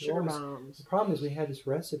years. Sugar bombs. The problem is we had this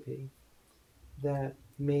recipe that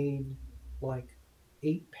made like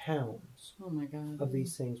 8 pounds Oh my God. of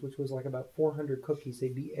these things, which was like about 400 cookies.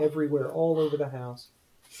 They'd be everywhere, all over the house.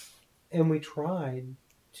 And we tried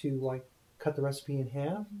to like cut the recipe in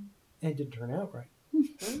half, and it didn't turn out right.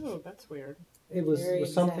 Oh, that's weird. It was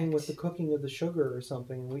something exact. with the cooking of the sugar or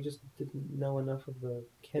something, and we just didn't know enough of the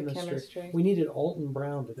chemistry. chemistry. We needed Alton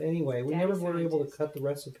Brown. Anyway, we never were able to scientist. cut the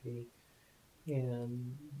recipe,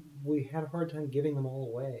 and we had a hard time giving them all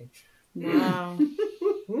away. Wow. I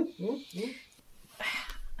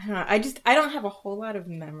don't know. I don't have a whole lot of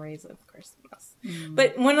memories of Christmas.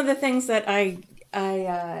 But one of the things that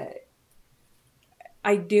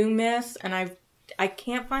I do miss, and I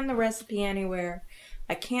can't find the recipe anywhere.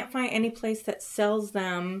 I can't find any place that sells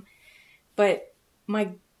them. But my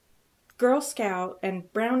Girl Scout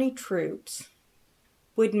and Brownie troops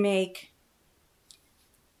would make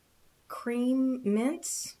cream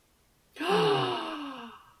mints. For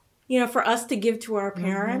us to give to our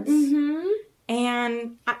parents. Mm-hmm.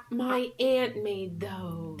 And My aunt made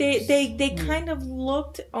those. they kind of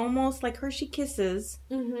looked almost like Hershey Kisses.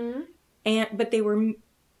 Mm-hmm. But they were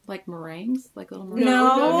Like meringues? Like little meringues?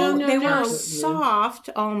 no, no, they no. were soft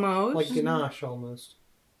almost. Like ganache almost.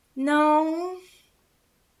 No.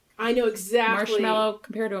 I know exactly. Marshmallow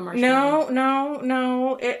compared to a marshmallow.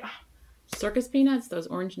 No. Circus peanuts? Those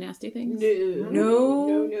orange nasty things?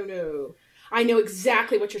 No. I know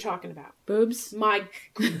exactly what you're talking about. Boobs? My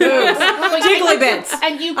boobs. Jiggly bits.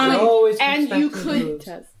 And you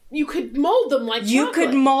could mold them like chocolate. You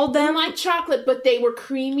could mold them like chocolate, but they were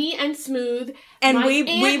creamy and smooth. And My we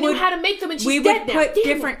aunt would knew how to make them, and she's we dead would now. put Damn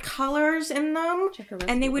different it. colors in them, Check her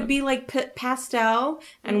recipe and they would book. be like pastel,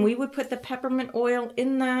 and we would put the peppermint oil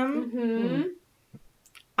in them. Mm-hmm.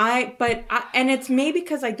 And it's maybe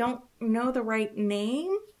because I don't know the right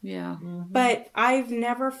name, Yeah. but I've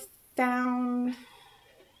never found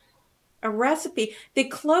a recipe. The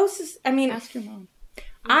closest, Ask your mom.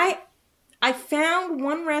 I found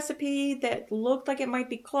one recipe that looked like it might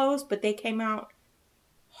be close, but they came out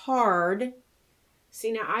hard.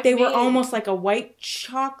 See, now They were almost like a white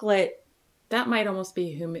chocolate That might almost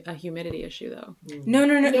be a humidity issue, though. No.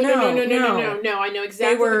 No. I know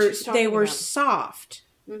exactly what she's talking They were about. soft.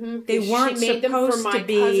 Mm-hmm. They weren't she made supposed them for my to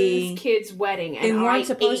be. cousin's kid's wedding, and They weren't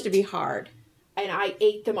supposed ate, to be hard. And I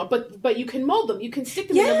ate them up, but you can mold them. You can stick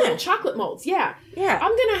them in the little chocolate molds. Yeah.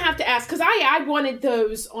 I'm gonna have to ask because I wanted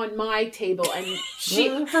those on my table, and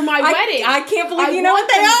for my wedding. I can't believe you know what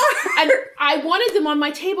they are. And I wanted them on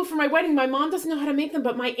my table for my wedding. My mom doesn't know how to make them,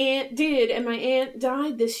 but my aunt did, and my aunt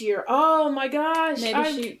died this year. Oh my gosh!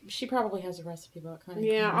 Maybe she probably has a recipe book.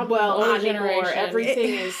 Honey. Yeah. Well, not anymore. generation.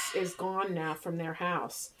 Everything is gone now from their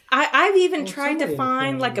house. I've even tried to somebody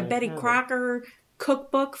find in like a the Betty family Crocker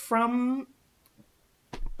cookbook from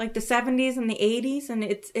like the 70s and the 80s, and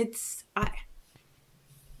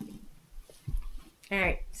all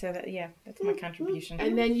right, so that's my contribution.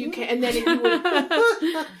 And then you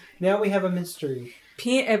would. Now we have a mystery.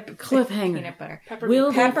 Cliffhanger. Peanut butter.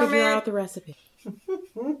 We'll figure Peppermint. out the recipe.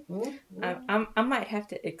 I might have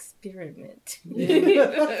to experiment.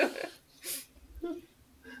 To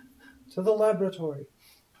the laboratory.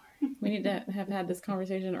 We need to have had this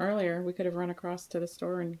conversation earlier. We could have run across to the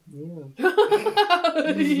store and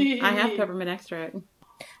I have peppermint extract.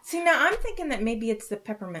 See, now I'm thinking that maybe it's the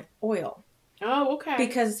peppermint oil. Oh, okay.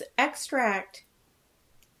 Because extract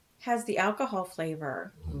has the alcohol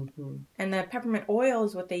flavor, and the peppermint oil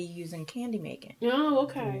is what they use in candy making. Oh,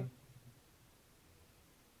 okay.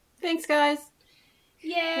 Thanks, guys.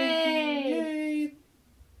 Yay!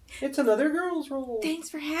 It's another girl's rule. Thanks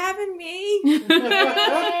for having me.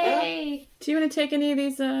 Yay! Do you want to take any of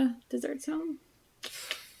these desserts home?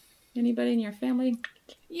 Anybody in your family?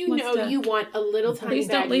 You know you want a little tiny Please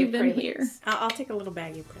don't baggie leave of them pralines. here. I'll take a little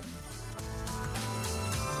baggie of them.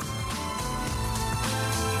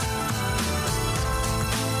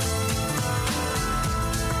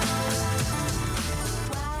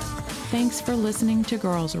 Thanks for listening to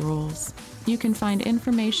Girls Rules. You can find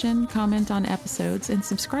information, comment on episodes, and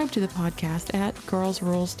subscribe to the podcast at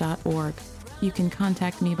girlsrules.org. You can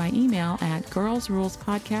contact me by email at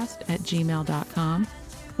girlsrulespodcast@gmail.com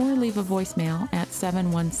or leave a voicemail at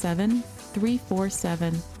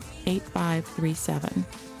 717-347-8537.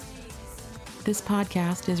 This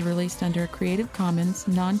podcast is released under a Creative Commons,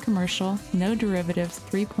 non-commercial, no derivatives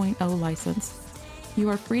 3.0 license. You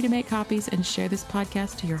are free to make copies and share this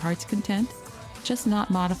podcast to your heart's content, just not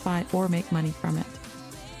modify or make money from it.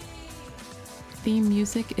 Theme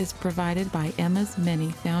music is provided by Emma's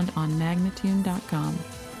Mini, found on magnatune.com.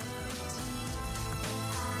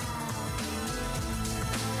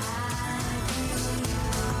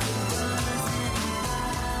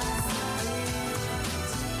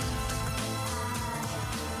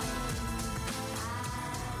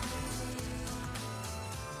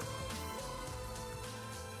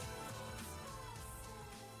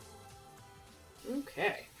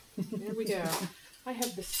 Okay, there we go. I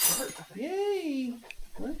have the start of it. Yay!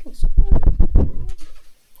 So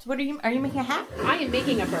what are you making a hat? I am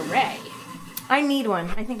making a beret. I need one.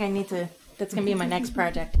 I think I need to. That's going to be my next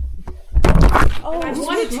project. I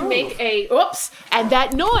wanted to make a... Oops! And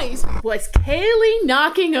that noise was Kaylee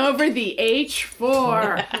knocking over the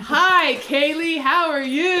H4. Hi, Kaylee. How are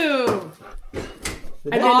you?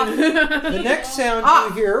 The next sound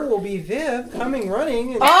you hear will be Viv coming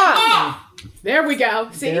running. And There we go.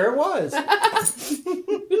 See? there it was. Don't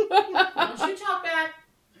you talk back.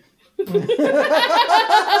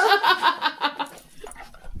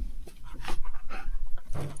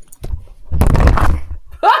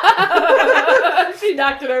 She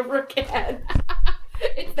knocked it over again.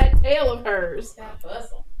 It's that tail of hers. That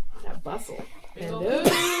bustle. That bustle. Hello. No,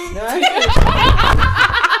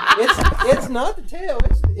 it's not the tail.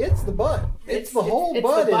 It's the butt. It's the whole it's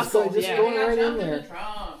butt the is bustle, just yeah. going right in there.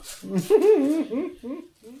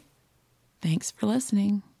 Thanks for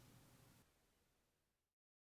listening.